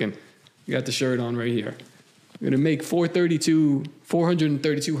on a second. You got the shirt on right here. I'm going to make 432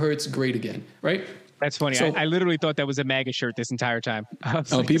 hertz great again, right? That's funny. So, I literally thought that was a MAGA shirt this entire time. I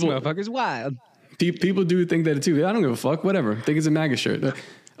was like, people, this motherfucker's wild. People do think that too. I don't give a fuck. Whatever. I think it's a MAGA shirt.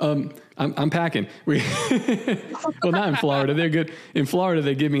 I'm packing. Well, not in Florida. They're good. In Florida,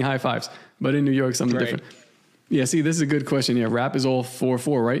 they give me high fives. But in New York, something different. Yeah, see, this is a good question. Yeah, rap is all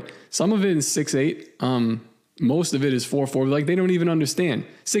 4/4, right? Some of it is 6/8. Most of it is 4/4. Like, they don't even understand.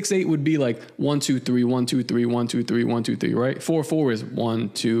 6/8 would be like 1 2 3 1 2 3 1 2 3 1 2 3, right? 4/4 is 1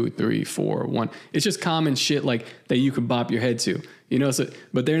 2 3 4 1. It's just common shit like that you could bop your head to, you know. So,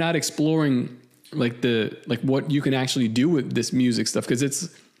 but they're not exploring like what you can actually do with this music stuff, because it's,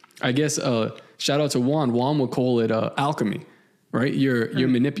 I guess, shout out to Juan. Juan would call it alchemy, right? You're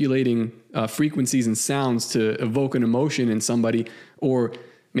manipulating frequencies and sounds to evoke an emotion in somebody, or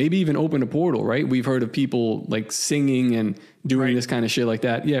maybe even open a portal, right? We've heard of people like singing and doing this kind of shit like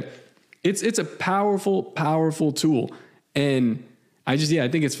that. Yeah, it's a powerful tool, and I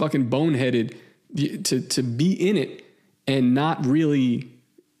think it's fucking boneheaded to be in it and not really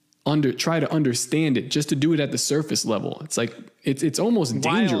try to understand it, just to do it at the surface level. It's like it's almost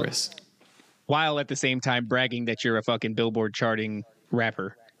dangerous. While at the same time bragging that you're a fucking Billboard charting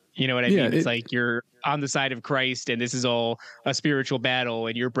rapper. You know what I mean? It's like you're on the side of Christ and this is all a spiritual battle,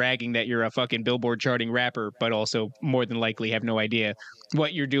 and you're bragging that you're a fucking Billboard charting rapper, but also more than likely have no idea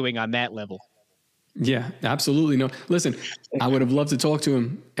what you're doing on that level. Yeah, absolutely. No, listen, I would have loved to talk to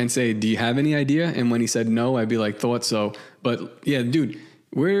him and say, do you have any idea? And when he said no, I'd be like, thought so. But yeah, dude,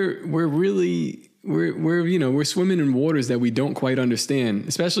 we're swimming in waters that we don't quite understand,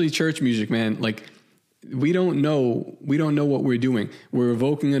 especially church music, man. Like, we don't know what we're doing. We're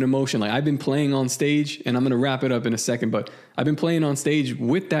evoking an emotion. Like, I've been playing on stage, and I'm going to wrap it up in a second, but I've been playing on stage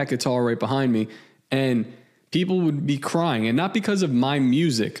with that guitar right behind me, and people would be crying, and not because of my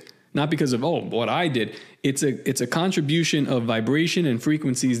music, not because of, what I did. It's a contribution of vibration and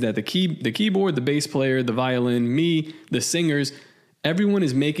frequencies that the keyboard, the bass player, the violin, me, the singers, everyone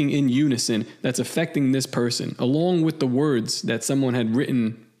is making in unison that's affecting this person, along with the words that someone had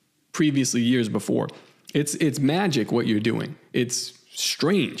written previously years before. It's magic what you're doing. It's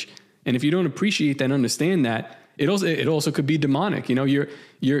strange. And if you don't appreciate that, understand that, it also could be demonic. You know,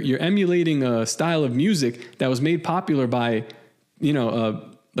 you're emulating a style of music that was made popular by,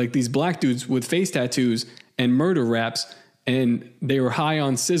 like these black dudes with face tattoos and murder raps, and they were high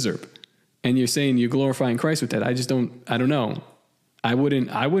on scissor. and you're saying you're glorifying Christ with that. I don't know. I wouldn't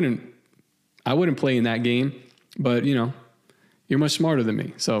play in that game, but you're much smarter than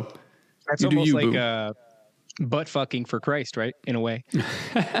me. So that's almost like butt fucking for Christ, right? In a way,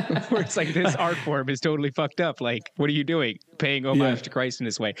 where it's like this art form is totally fucked up. Like, what are you doing? Paying homage to Christ in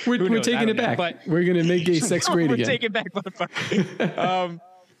this way? We're taking it back. But we're gonna make gay sex great again. We're taking back motherfucker.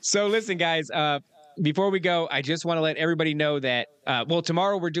 So listen, guys. Before we go, I just want to let everybody know that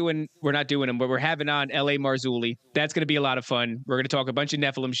tomorrow we're not doing them, but we're having on L.A. Marzulli. That's going to be a lot of fun. We're going to talk a bunch of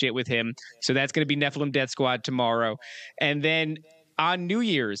Nephilim shit with him. So that's going to be Nephilim Death Squad tomorrow, and then. On New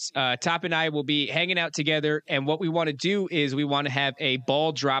Year's, Top and I will be hanging out together, and what we want to do is we want to have a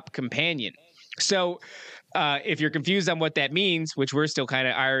ball drop companion. So if you're confused on what that means, which we're still kind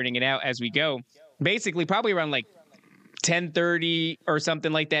of ironing it out as we go, basically probably around like 10:30 or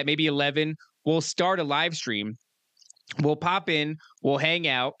something like that, maybe 11, we'll start a live stream. We'll pop in, we'll hang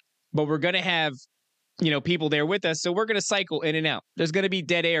out, but we're going to have people there with us. So we're going to cycle in and out. There's going to be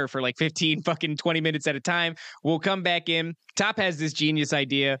dead air for like 15 fucking 20 minutes at a time. We'll come back in. Top has this genius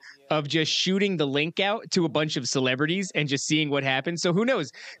idea of just shooting the link out to a bunch of celebrities and just seeing what happens. So who knows?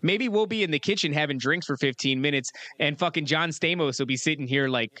 Maybe we'll be in the kitchen having drinks for 15 minutes and fucking John Stamos will be sitting here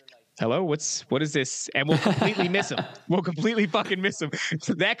like, hello, what is this? And we'll completely miss him. We'll completely fucking miss him.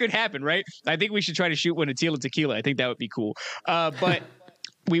 That could happen, right? I think we should try to shoot one at Tila Tequila. I think that would be cool. But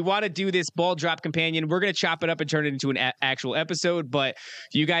we want to do this ball drop companion. We're going to chop it up and turn it into an actual episode, but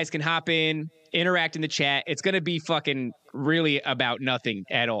you guys can hop in, interact in the chat. It's going to be fucking really about nothing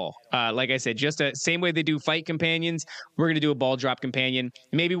at all. Like I said, just same way they do fight companions, we're going to do a ball drop companion.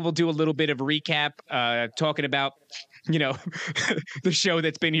 Maybe we'll do a little bit of recap, talking about, the show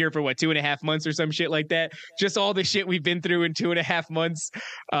that's been here for 2.5 months or some shit like that. Just all the shit we've been through in 2.5 months,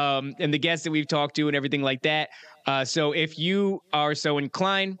 and the guests that we've talked to and everything like that. So if you are so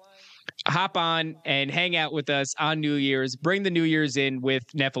inclined, hop on and hang out with us on New Year's. Bring the New Year's in with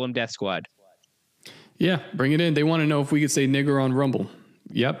Nephilim Death Squad. Yeah, bring it in. They want to know if we could say nigger on Rumble.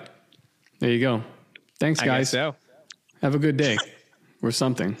 Yep. There you go. Thanks, guys. I guess so. Have a good day. Or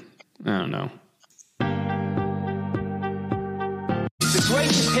something. I don't know. The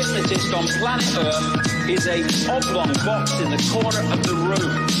greatest hypnotist on planet Earth is a oblong box in the corner of the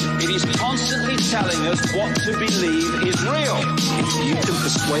room. It is constantly telling us what to believe is real. You can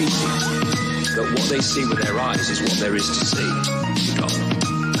persuade people that what they see with their eyes is what there is to see. You can't.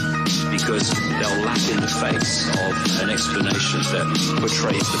 Because they'll laugh in the face of an explanation that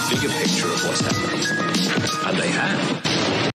portrays the bigger picture of what's happening. And they have.